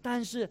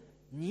但是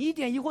你一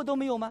点疑惑都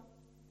没有吗？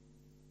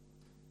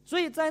所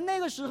以在那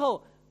个时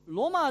候，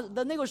罗马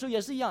的那个时候也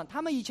是一样，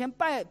他们以前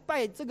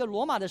拜这个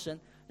罗马的神，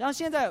然后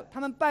现在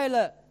他们拜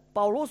了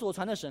保罗所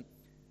传的神，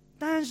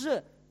但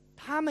是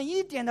他们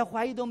一点的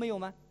怀疑都没有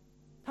吗？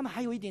他们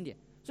还有一点点，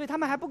所以他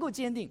们还不够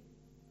坚定。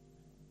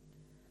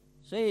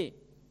所以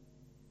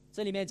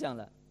这里面讲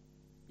了，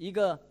一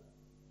个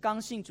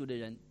刚信主的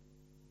人，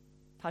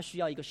他需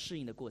要一个适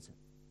应的过程。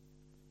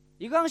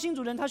一个刚信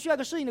主的人，他需要一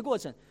个适应的过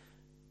程。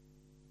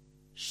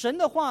神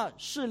的话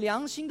是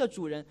良心的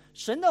主人，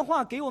神的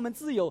话给我们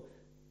自由，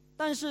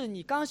但是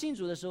你刚信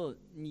主的时候，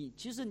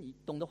其实你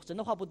懂得神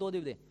的话不多，对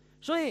不对？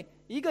所以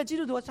一个基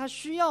督徒他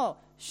需要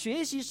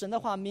学习神的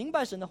话，明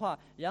白神的话，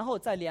然后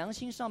在良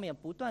心上面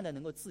不断的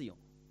能够自由。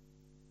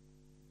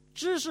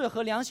知识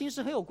和良心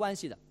是很有关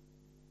系的。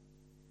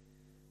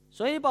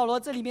所以保罗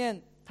这里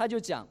面他就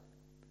讲，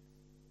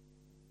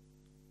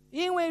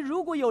因为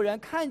如果有人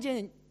看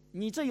见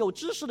你这有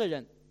知识的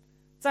人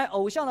在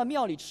偶像的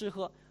庙里吃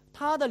喝，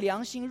他的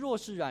良心若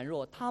是软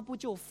弱，他不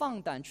就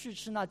放胆去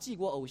吃那祭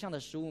过偶像的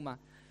食物吗？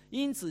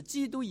因此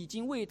基督已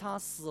经为他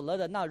死了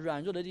的那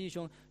软弱的弟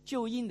兄，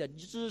就因的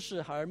知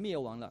识而灭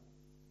亡了。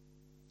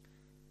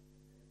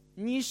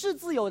你是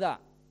自由的，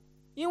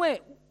因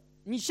为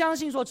你相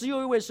信说只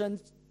有一位神，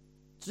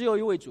只有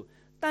一位主，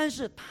但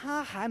是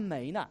他还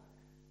没呢，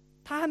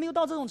他还没有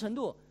到这种程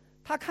度。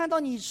他看到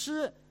你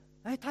吃，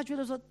他觉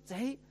得说，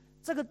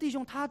这个弟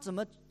兄他怎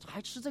么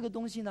还吃这个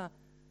东西呢？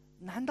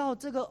难道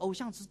这个偶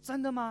像是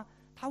真的吗？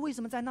他为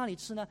什么在那里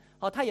吃呢？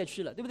好，他也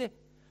去了，对不对？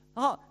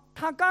然后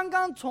他刚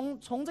刚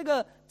从这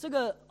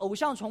个偶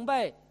像崇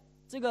拜，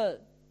这个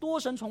多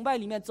神崇拜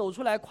里面走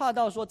出来，跨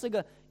到说这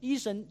个一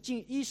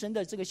神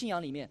的这个信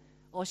仰里面。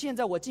现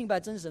在我敬拜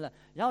真神了。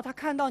然后他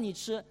看到你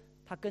吃，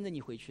他跟着你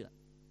回去了。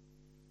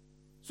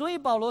所以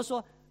保罗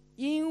说，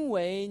因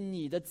为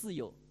你的自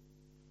由，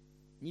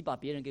你把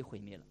别人给毁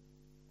灭了。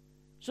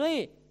所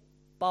以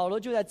保罗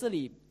就在这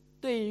里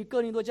对于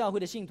哥林多教会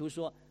的信徒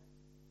说，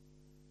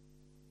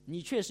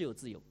你确实有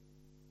自由，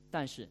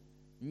但是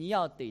你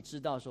要得知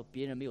道说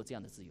别人没有这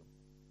样的自由。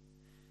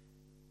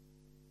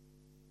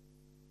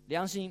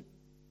良心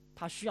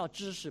他需要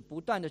知识不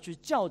断的去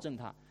校正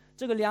它，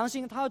这个良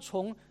心它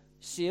从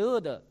邪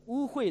恶的、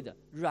污秽的、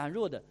软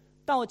弱的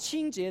到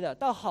清洁的，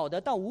到好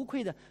的，到无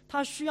愧的，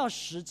它需要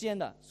时间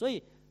的。所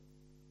以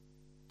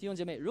弟兄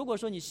姐妹，如果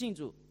说你信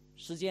主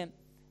时间，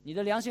你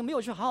的良心没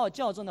有去好好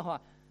校正的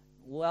话，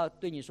我要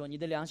对你说，你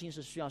的良心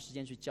是需要时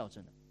间去校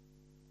正的。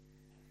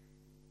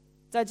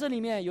在这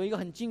里面有一个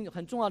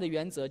很重要的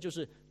原则，就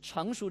是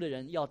成熟的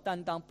人要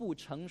担当不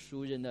成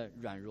熟人的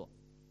软弱。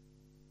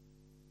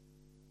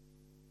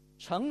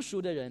成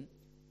熟的人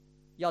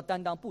要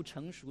担当不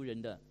成熟人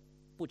的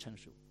不成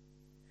熟，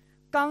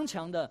刚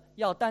强的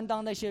要担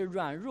当那些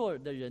软弱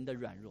的人的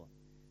软弱。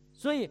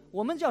所以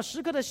我们就要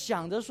时刻的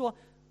想着说，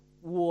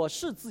我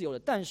是自由的，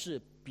但是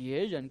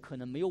别人可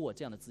能没有我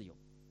这样的自由，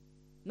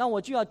那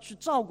我就要去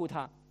照顾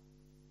他。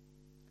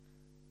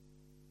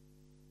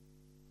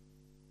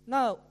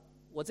那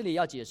我这里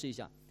要解释一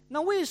下，那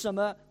为什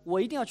么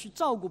我一定要去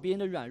照顾别人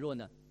的软弱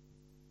呢？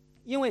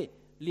因为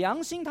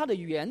良心它的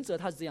原则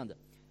它是这样的，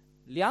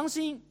良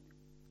心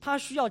它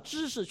需要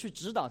知识去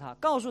指导他，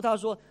告诉他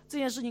说这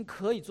件事情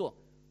可以做，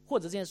或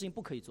者这件事情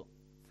不可以做。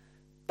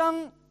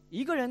当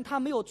一个人他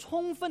没有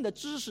充分的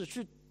知识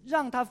去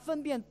让他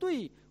分辨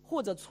对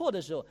或者错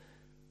的时候，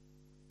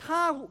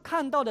他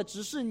看到的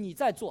只是你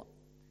在做，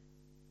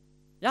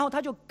然后他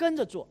就跟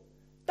着做。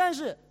但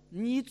是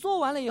你做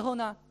完了以后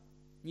呢，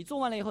你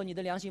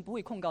的良心不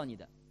会控告你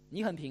的，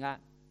你很平安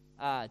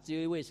啊，只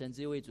有一位神，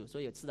只有一位主，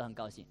所以吃得很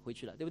高兴，回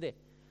去了，对不对？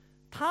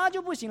他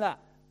就不行了，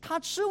他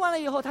吃完了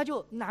以后他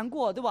就难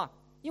过，对吧？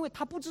因为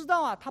他不知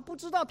道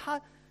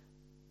他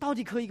到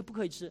底可以不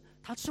可以吃，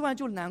他吃完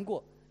就难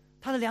过，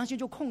他的良心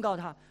就控告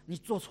他，你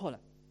做错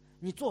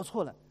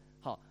了。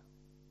好，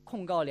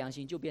控告良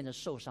心就变成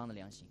受伤的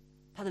良心，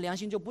他的良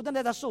心就不断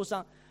在他受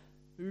伤。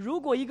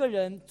如果一个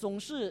人总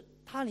是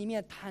他里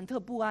面忐忑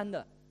不安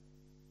的，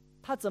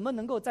他怎么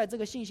能够在这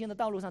个信心的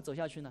道路上走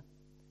下去呢？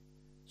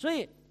所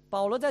以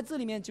保罗在这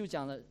里面就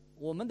讲了，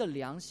我们的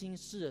良心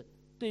是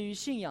对于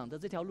信仰的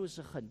这条路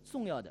是很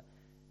重要的。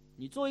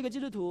你作为一个基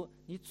督徒，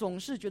你总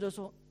是觉得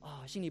说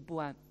心里不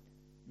安，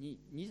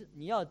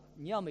你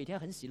要每天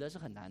很喜乐是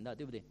很难的，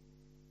对不对？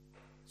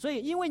所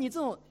以因为你这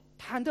种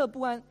忐忑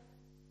不安，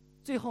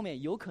最后面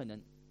有可能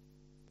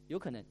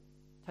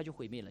他就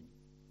毁灭了你。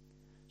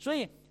所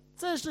以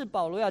这是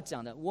保罗要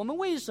讲的，我们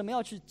为什么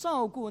要去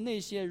照顾那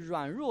些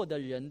软弱的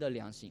人的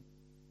良心？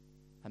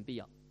很必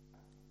要，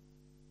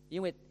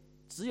因为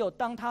只有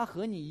当他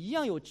和你一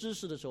样有知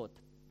识的时候，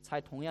才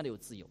同样的有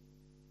自由。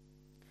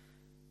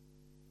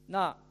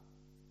那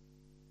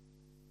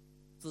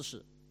知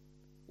识，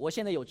我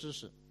现在有知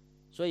识，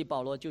所以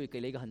保罗就给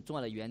了一个很重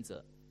要的原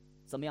则，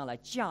怎么样来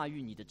驾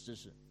驭你的知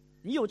识。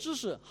你有知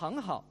识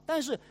很好，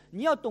但是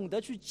你要懂得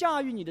去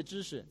驾驭你的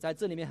知识，在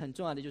这里面很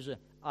重要的就是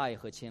爱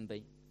和谦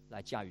卑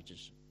来驾驭知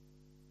识。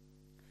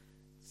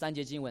3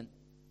节经文，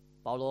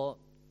保罗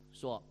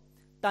说，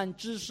但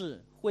知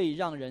识会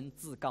让人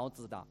自高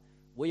自大，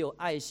唯有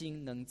爱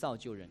心能造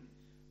就人。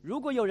如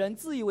果有人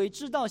自以为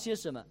知道些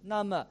什么，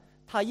那么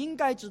他应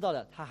该知道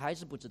的他还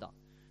是不知道。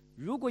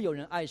如果有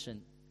人爱神，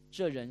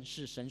这人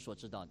是神所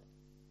知道的。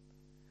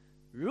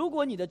如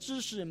果你的知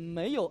识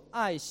没有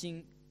爱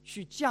心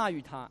去驾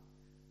驭它，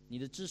你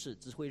的知识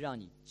只会让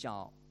你骄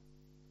傲，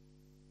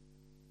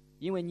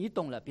因为你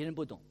懂了别人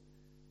不懂，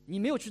你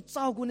没有去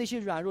照顾那些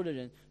软弱的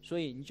人，所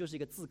以你就是一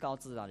个自高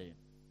自大的人。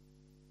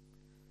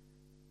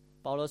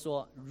保罗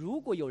说，如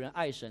果有人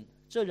爱神，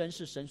这人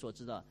是神所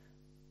知道的。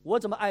我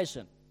怎么爱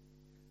神？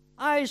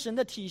爱神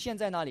的体现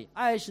在哪里？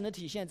爱神的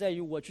体现在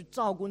于我去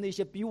照顾那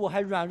些比我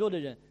还软弱的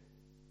人。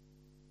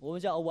我们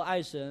讲我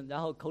爱神，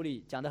然后口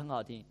里讲得很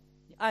好听，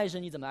你爱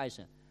神你怎么爱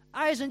神？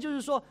爱神就是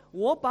说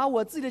我把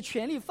我自己的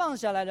权利放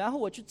下来，然后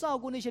我去照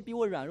顾那些比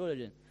我软弱的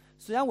人。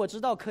虽然我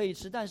知道可以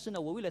吃，但是呢，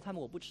我为了他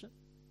们我不吃。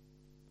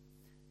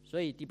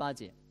所以第8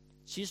节，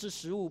其实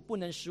食物不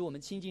能使我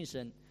们亲近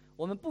神，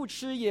我们不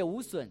吃也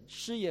无损，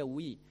吃也无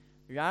益。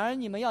然而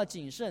你们要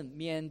谨慎，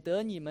免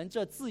得你们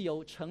这自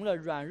由成了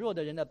软弱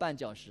的人的绊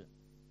脚石。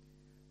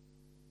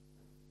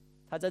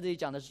他在这里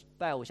讲的是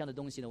拜偶像的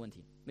东西的问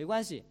题，没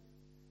关系，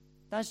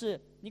但是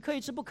你可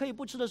以吃不可以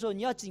不吃的时候，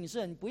你要谨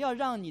慎，不要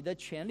让你的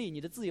权利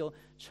你的自由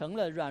成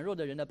了软弱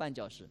的人的绊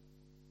脚石。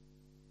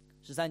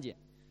13节，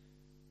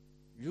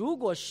如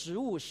果食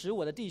物使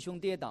我的弟兄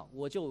跌倒，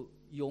我就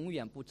永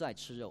远不再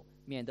吃肉，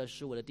免得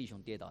使我的弟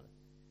兄跌倒了。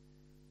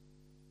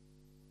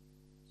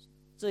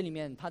这里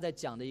面他在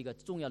讲的一个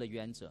重要的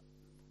原则，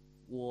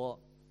我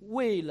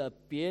为了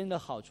别人的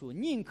好处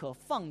宁可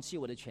放弃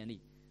我的权利。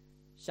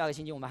下个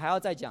星期我们还要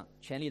再讲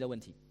权利的问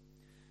题。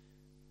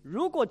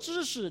如果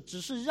知识只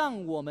是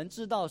让我们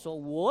知道说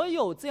我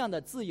有这样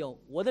的自由，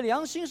我的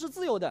良心是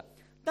自由的，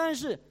但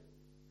是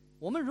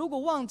我们如果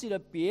忘记了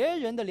别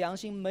人的良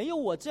心没有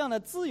我这样的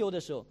自由的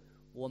时候，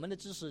我们的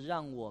知识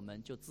让我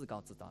们就自高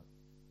自大了。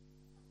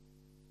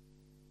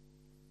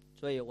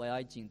所以我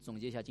要总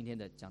结一下今天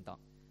的讲道。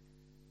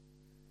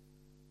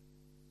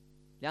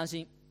良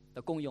心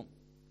的功用，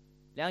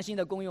良心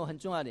的功用很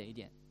重要的一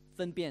点，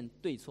分辨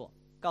对错，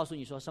告诉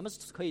你说什么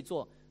是可以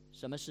做，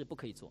什么是不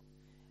可以做。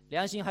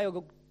良心还有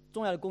个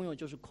重要的功用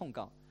就是控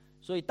告，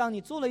所以当你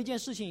做了一件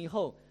事情以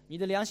后，你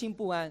的良心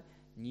不安，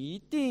你一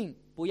定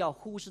不要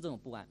忽视这种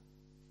不安，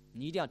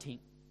你一定要听。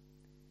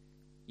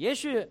也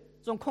许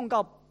这种控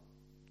告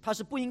它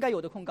是不应该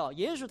有的控告，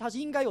也许它是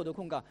应该有的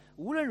控告。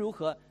无论如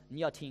何，你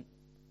要听。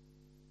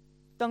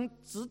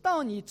直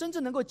到你真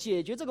正能够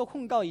解决这个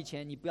控告以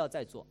前，你不要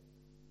再做。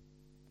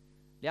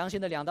良心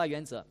的2大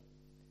原则：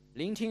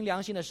聆听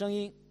良心的声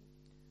音，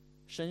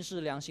神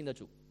是良心的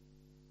主。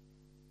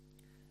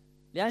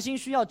良心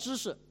需要知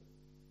识，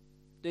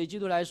对基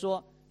督来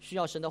说，需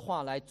要神的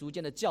话来逐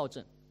渐的校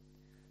正。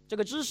这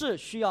个知识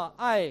需要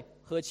爱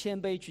和谦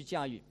卑去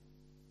驾驭。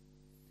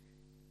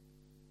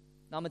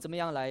那么怎么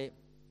样来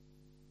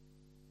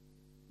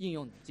应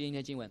用今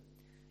天经文？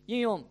应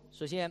用，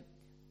首先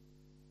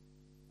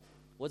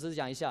我只是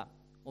讲一下，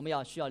我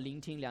们需要聆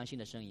听良心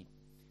的声音。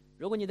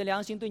如果你的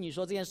良心对你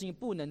说这件事情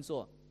不能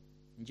做，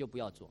你就不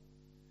要做；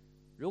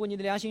如果你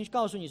的良心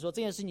告诉你说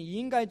这件事情你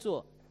应该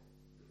做，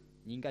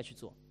你应该去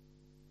做。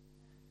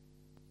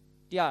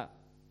第二，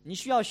你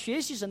需要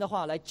学习神的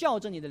话来校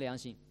正你的良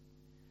心。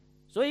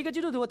所以一个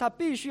基督徒他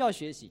必须要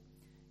学习，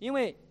因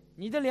为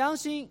你的良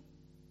心，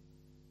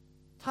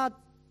他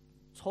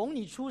从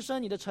你出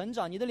生、你的成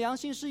长，你的良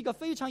心是一个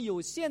非常有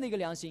限的一个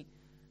良心，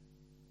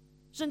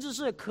甚至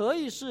是可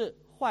以是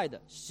坏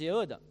的、邪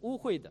恶的、污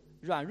秽的、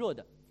软弱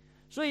的。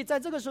所以在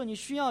这个时候，你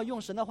需要用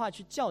神的话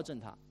去校正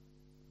它。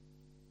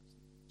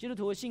基督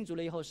徒信主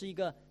了以后，是一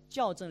个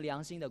校正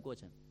良心的过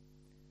程。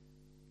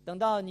等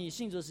到你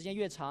信主的时间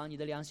越长，你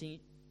的良心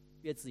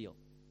越自由。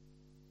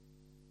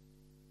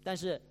但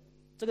是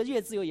这个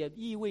越自由也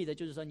意味着，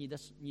就是说你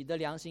的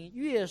良心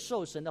越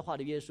受神的话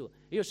的约束。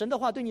也有神的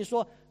话对你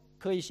说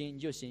可以行，你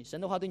就行；神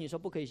的话对你说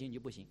不可以行，你就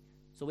不行。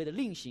所谓的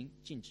令行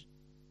禁止。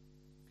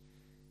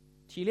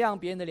体谅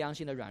别人的良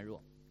心的软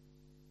弱。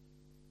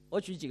我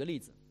举几个例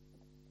子。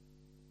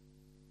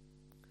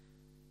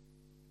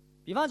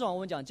比方说，我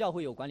们讲教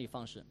会有管理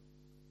方式，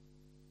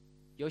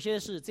有些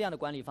是这样的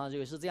管理方式，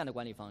有些是这样的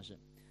管理方式。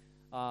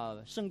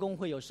圣公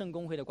会有圣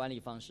公会的管理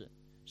方式。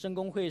圣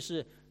公会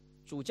是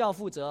主教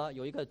负责，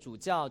有一个主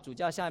教，主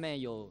教下面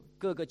有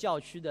各个教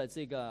区的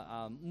这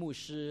个牧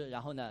师，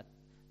然后呢，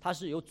他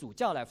是由主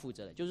教来负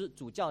责的，就是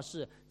主教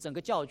是整个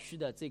教区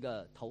的这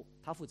个头，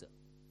他负责。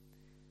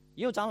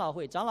也有长老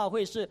会，长老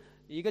会是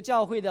一个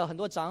教会的很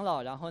多长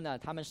老，然后呢，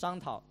他们商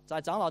讨，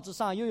在长老之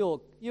上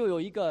又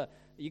有一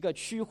个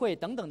区会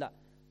等等的，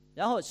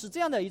然后是这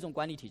样的一种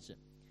管理体制。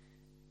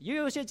也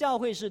有一些教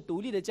会是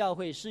独立的教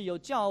会，是由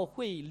教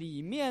会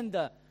里面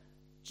的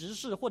执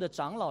事或者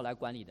长老来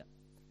管理的。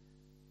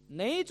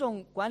哪一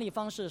种管理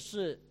方式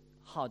是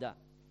好的？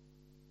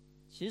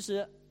其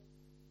实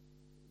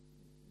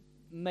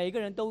每个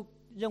人都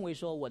认为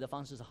说我的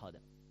方式是好的。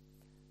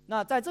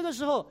那在这个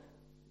时候，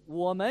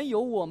我们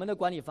有我们的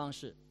管理方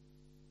式，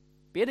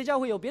别的教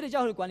会有别的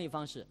教会的管理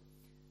方式。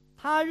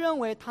他认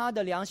为他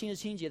的良心是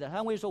清洁的，他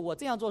认为说我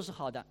这样做是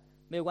好的，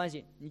没有关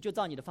系，你就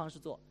照你的方式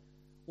做，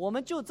我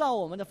们就照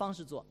我们的方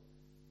式做。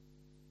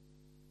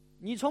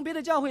你从别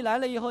的教会来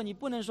了以后，你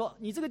不能说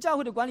你这个教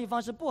会的管理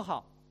方式不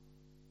好，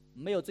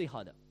没有最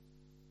好的，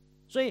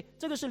所以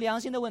这个是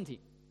良心的问题。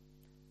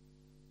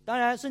当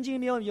然圣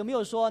经有没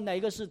有说哪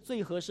一个是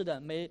最合适的？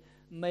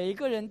每一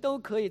个人都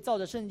可以照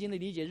着圣经的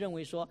理解认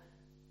为说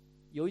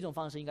有一种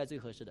方式应该最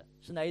合适的，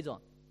是哪一种？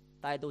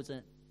大家都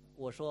争。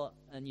我说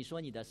你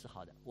说你的是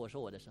好的，我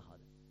说我的是好的，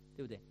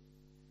对不对？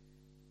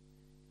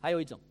还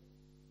有一种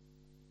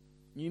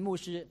女牧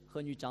师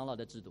和女长老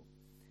的制度。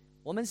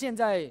我们现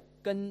在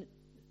跟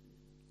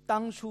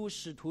当初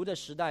使徒的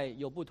时代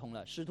有不同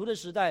了。使徒的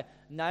时代，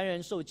男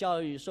人受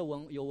教育、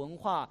有文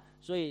化，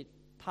所以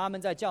他们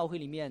在教会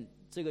里面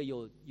这个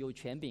有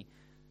权柄。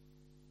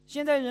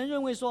现在人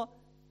认为说，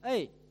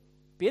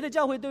别的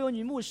教会都有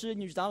女牧师、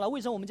女长老，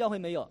为什么我们教会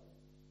没有？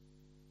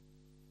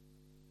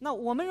那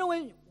我们认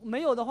为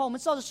没有的话，我们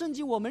照着圣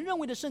经，我们认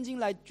为的圣经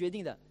来决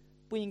定的，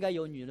不应该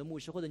有女的牧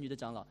师或者女的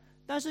长老。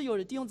但是有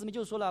的弟兄姊妹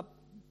就说了，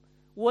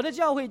我的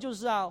教会就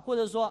是啊，或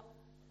者说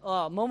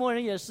某某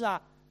人也是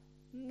啊，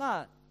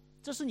那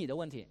这是你的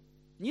问题，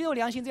你有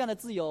良心这样的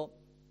自由，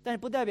但是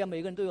不代表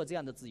每个人都有这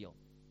样的自由，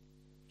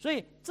所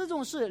以这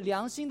种是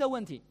良心的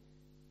问题。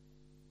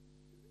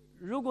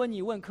如果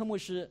你问科牧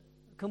师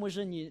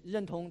你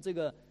认同这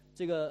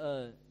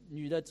个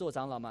女的做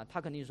长老吗？他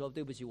肯定说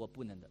对不起，我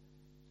不能的，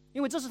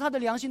因为这是他的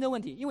良心的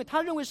问题，因为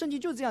他认为圣经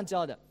就是这样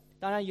教的。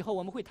当然以后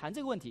我们会谈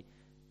这个问题，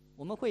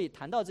我们会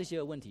谈到这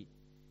些问题。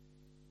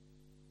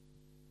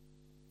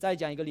再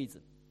讲一个例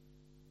子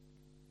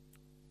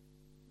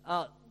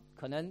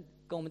可能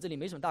跟我们这里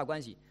没什么大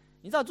关系。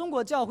你知道中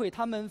国教会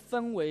他们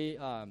分为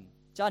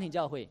家庭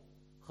教会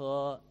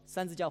和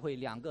三自教会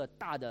两个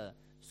大的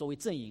所谓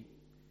阵营。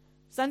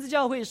三自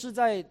教会是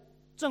在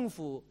政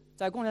府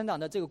在共产党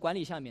的这个管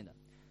理下面的，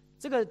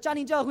这个家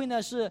庭教会呢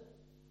是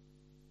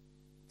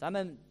咱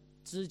们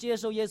只接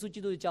受耶稣基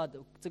督教的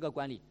这个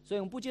管理，所以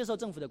我们不接受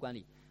政府的管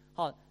理。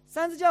好，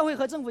三自教会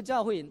和政府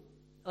教会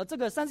这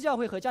个三自教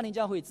会和家庭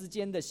教会之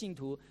间的信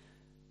徒，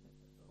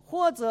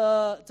或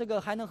者这个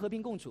还能和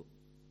平共处，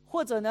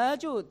或者呢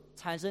就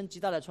产生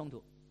极大的冲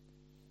突。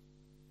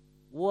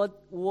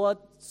我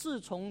是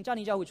从家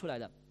庭教会出来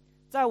的，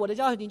在我的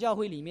家庭教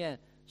会里面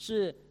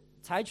是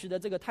采取的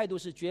这个态度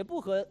是绝不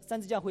和三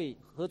自教会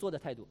合作的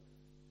态度。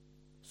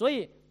所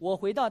以我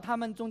回到他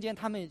们中间，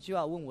他们就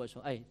要问我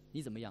说：“哎，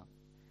你怎么样？”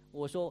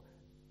我说：“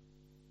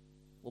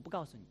我不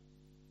告诉你。”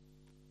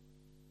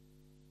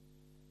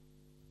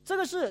这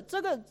个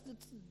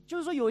就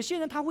是说，有些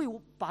人他会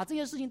把这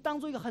件事情当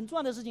做一个很重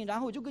要的事情，然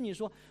后就跟你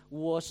说：“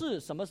我是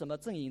什么什么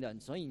阵营的，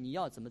所以你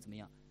要怎么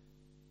样。”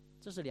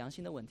这是良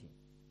心的问题。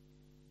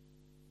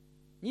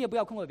你也不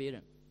要控告别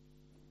人，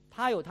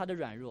他有他的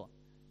软弱。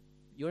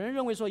有人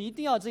认为说一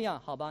定要这样，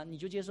好吧，你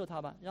就接受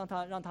他吧，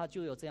让他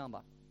就有这样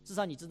吧。至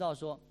少你知道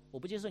说我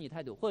不接受你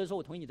态度，或者说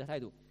我同意你的态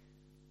度。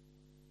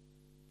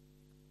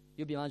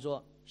就比方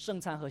说圣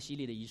餐和洗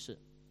礼的仪式，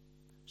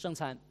圣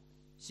餐、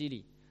洗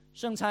礼，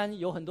圣餐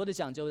有很多的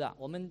讲究的。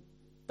我们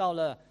到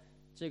了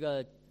这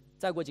个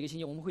再过几个星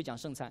期我们会讲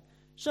圣餐。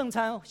圣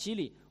餐、洗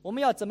礼，我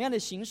们要怎么样的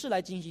形式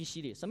来进行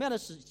洗礼？什么样的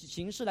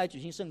形式来举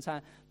行圣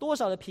餐？多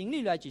少的频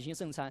率来举行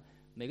圣餐？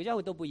每个教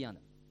会都不一样的。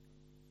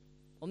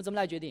我们怎么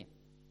来决定？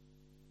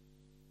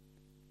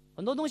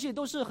很多东西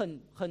都是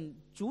很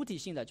主体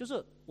性的，就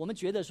是我们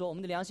觉得说我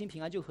们的良心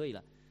平安就可以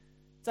了。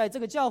在这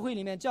个教会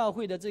里面，教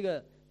会的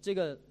这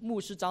个牧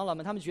师长老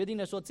们，他们决定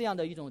了说这样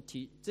一种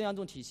体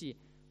系，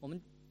我们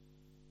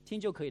听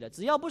就可以了。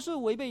只要不是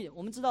违背，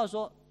我们知道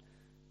说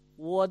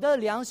我的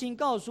良心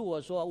告诉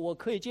我说我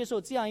可以接受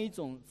这样一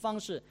种方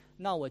式，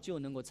那我就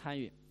能够参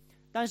与。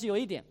但是有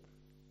一点，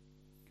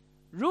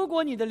如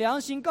果你的良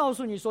心告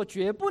诉你说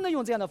绝不能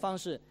用这样的方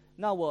式，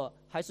那我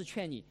还是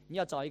劝你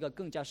要找一个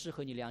更加适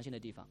合你良心的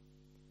地方。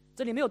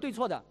这里没有对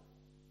错的。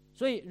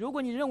所以如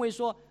果你认为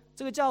说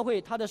这个教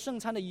会它的圣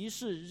餐的仪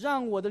式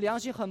让我的良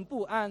心很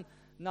不安，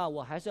那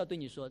我还是要对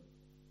你说，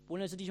不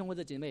论是弟兄或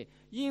者姐妹，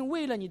因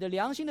为了你的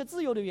良心的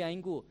自由的原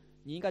因故，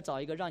你应该找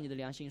一个让你的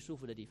良心舒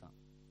服的地方。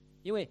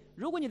因为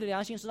如果你的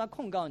良心时常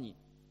控告你，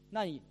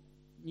那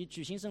你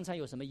举行圣餐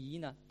有什么意义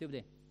呢？对不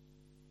对？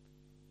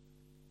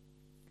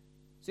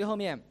最后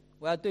面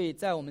我要对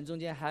在我们中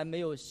间还没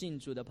有信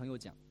主的朋友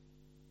讲，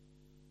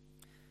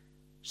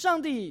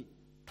上帝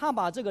他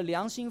把这个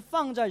良心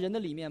放在人的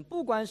里面，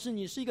不管是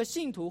你是一个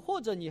信徒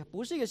或者你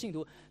不是一个信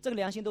徒，这个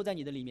良心都在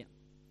你的里面。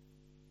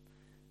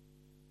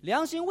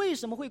良心为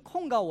什么会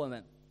控告我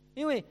们？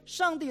因为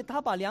上帝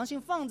他把良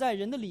心放在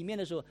人的里面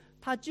的时候，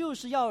他就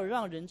是要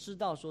让人知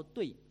道说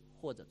对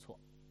或者错。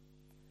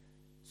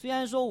虽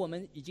然说我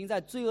们已经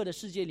在罪恶的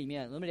世界里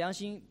面，我们良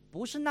心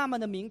不是那么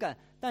的敏感，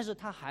但是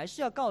他还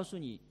是要告诉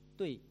你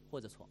对或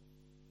者错。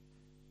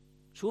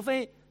除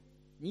非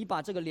你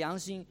把这个良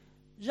心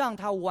让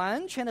它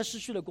完全的失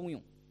去了功用，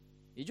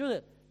也就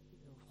是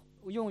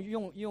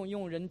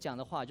用人讲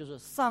的话，就是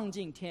丧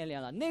尽天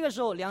良了。那个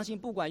时候良心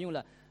不管用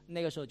了，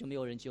那个时候就没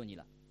有人救你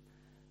了。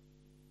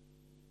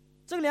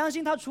这个良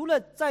心它除了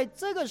在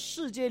这个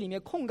世界里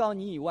面控告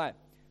你以外，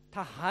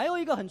它还有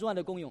一个很重要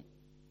的功用，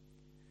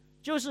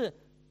就是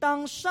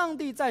当上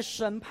帝在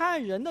审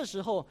判人的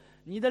时候，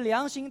你的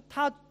良心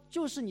它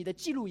就是你的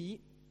记录仪。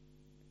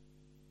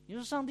你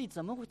说上帝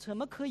怎么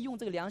可以用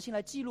这个良心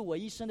来记录我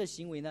一生的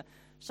行为呢？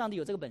上帝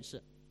有这个本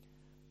事，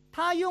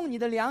他用你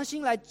的良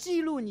心来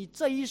记录你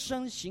这一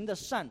生行的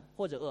善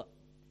或者恶，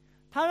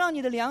他让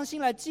你的良心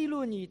来记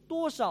录你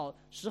多少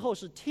时候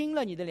是听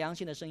了你的良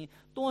心的声音，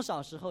多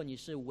少时候你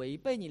是违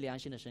背你良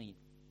心的声音。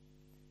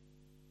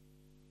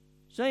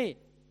所以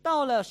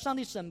到了上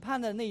帝审判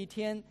的那一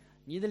天，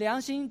你的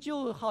良心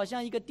就好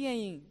像一个电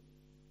影，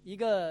一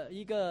个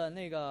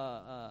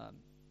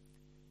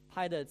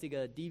拍的这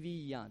个 DV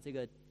一样，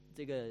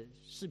这个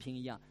视频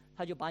一样，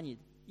他就把你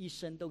一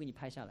生都给你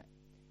拍下来，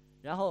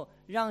然后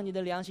让你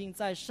的良心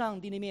在上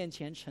帝的面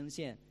前呈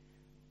现。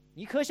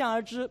你可想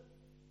而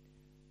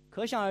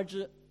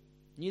知，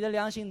你的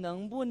良心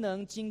能不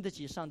能经得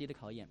起上帝的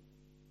考验？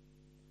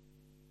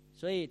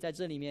所以在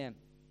这里面，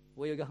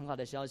我有一个很好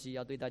的消息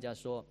要对大家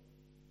说：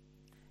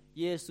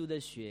耶稣的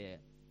血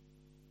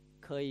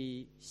可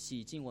以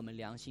洗净我们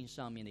良心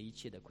上面的一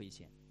切的亏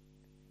欠。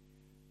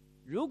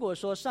如果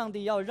说上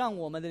帝要让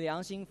我们的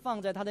良心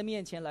放在他的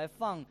面前来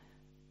放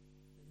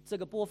这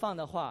个播放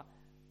的话，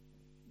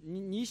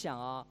你想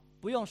啊，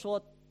不用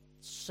说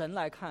神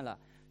来看了，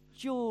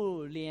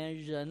就连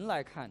人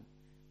来看，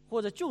或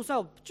者就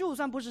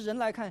算不是人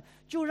来看，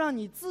就让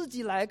你自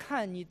己来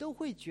看，你都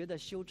会觉得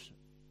羞耻。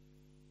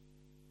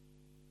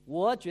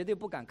我绝对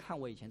不敢看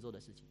我以前做的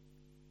事情。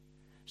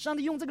上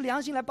帝用这个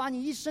良心来把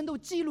你一生都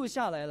记录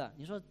下来了。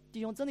你说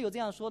弟兄真的有这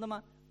样说的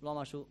吗？罗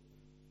马书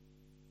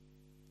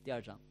第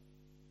2章，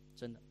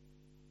真的，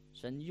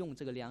神用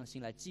这个良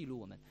心来记录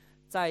我们，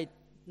在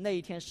那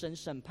一天神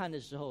审判的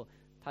时候，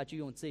他就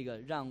用这个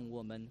让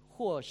我们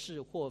或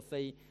是或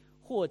非，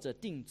或者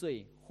定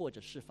罪，或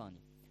者释放你。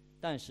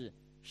但是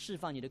释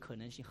放你的可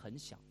能性很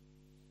小，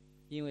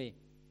因为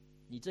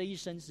你这一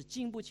生是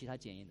经不起他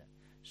检验的。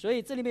所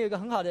以这里面有一个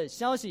很好的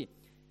消息，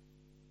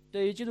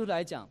对于基督徒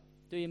来讲，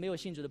对于没有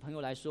信主的朋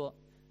友来说，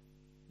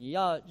你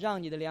要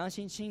让你的良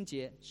心清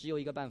洁，只有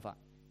一个办法，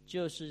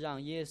就是让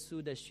耶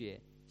稣的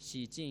血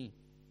洗净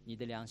你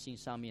的良心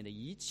上面的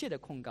一切的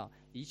控告，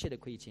一切的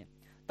亏欠。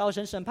到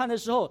神审判的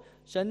时候，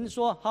神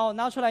说好，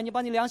拿出来，你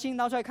把你良心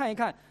拿出来看一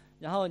看，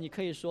然后你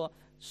可以说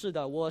是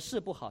的，我是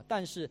不好，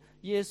但是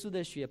耶稣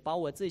的血把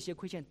我这些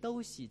亏欠都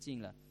洗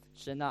净了。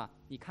神啊，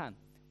你看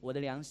我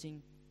的良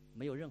心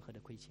没有任何的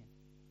亏欠。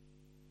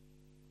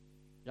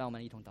让我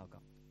们一同祷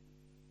告。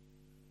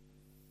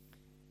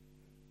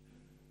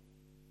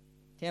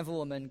天父，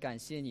我们感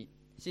谢你，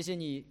谢谢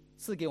你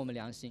赐给我们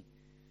良心，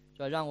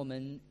主要让我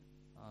们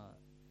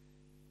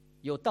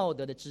有道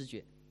德的知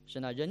觉。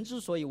神啊，人之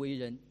所以为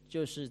人，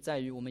就是在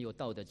于我们有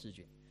道德知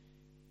觉。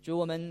主，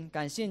我们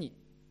感谢你，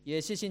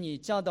也谢谢你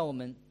教导我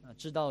们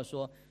知道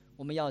说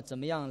我们要怎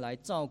么样来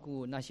照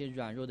顾那些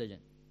软弱的人。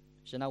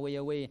神啊，我也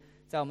为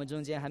在我们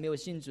中间还没有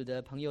信主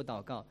的朋友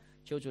祷告，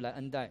求主来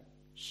恩待，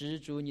使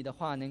主你的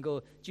话能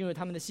够进入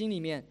他们的心里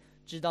面，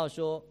知道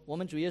说我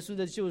们主耶稣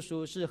的救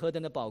赎是何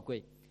等的宝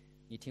贵。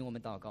你听我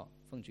们祷告，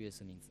奉主耶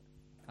稣名字，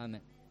阿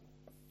们。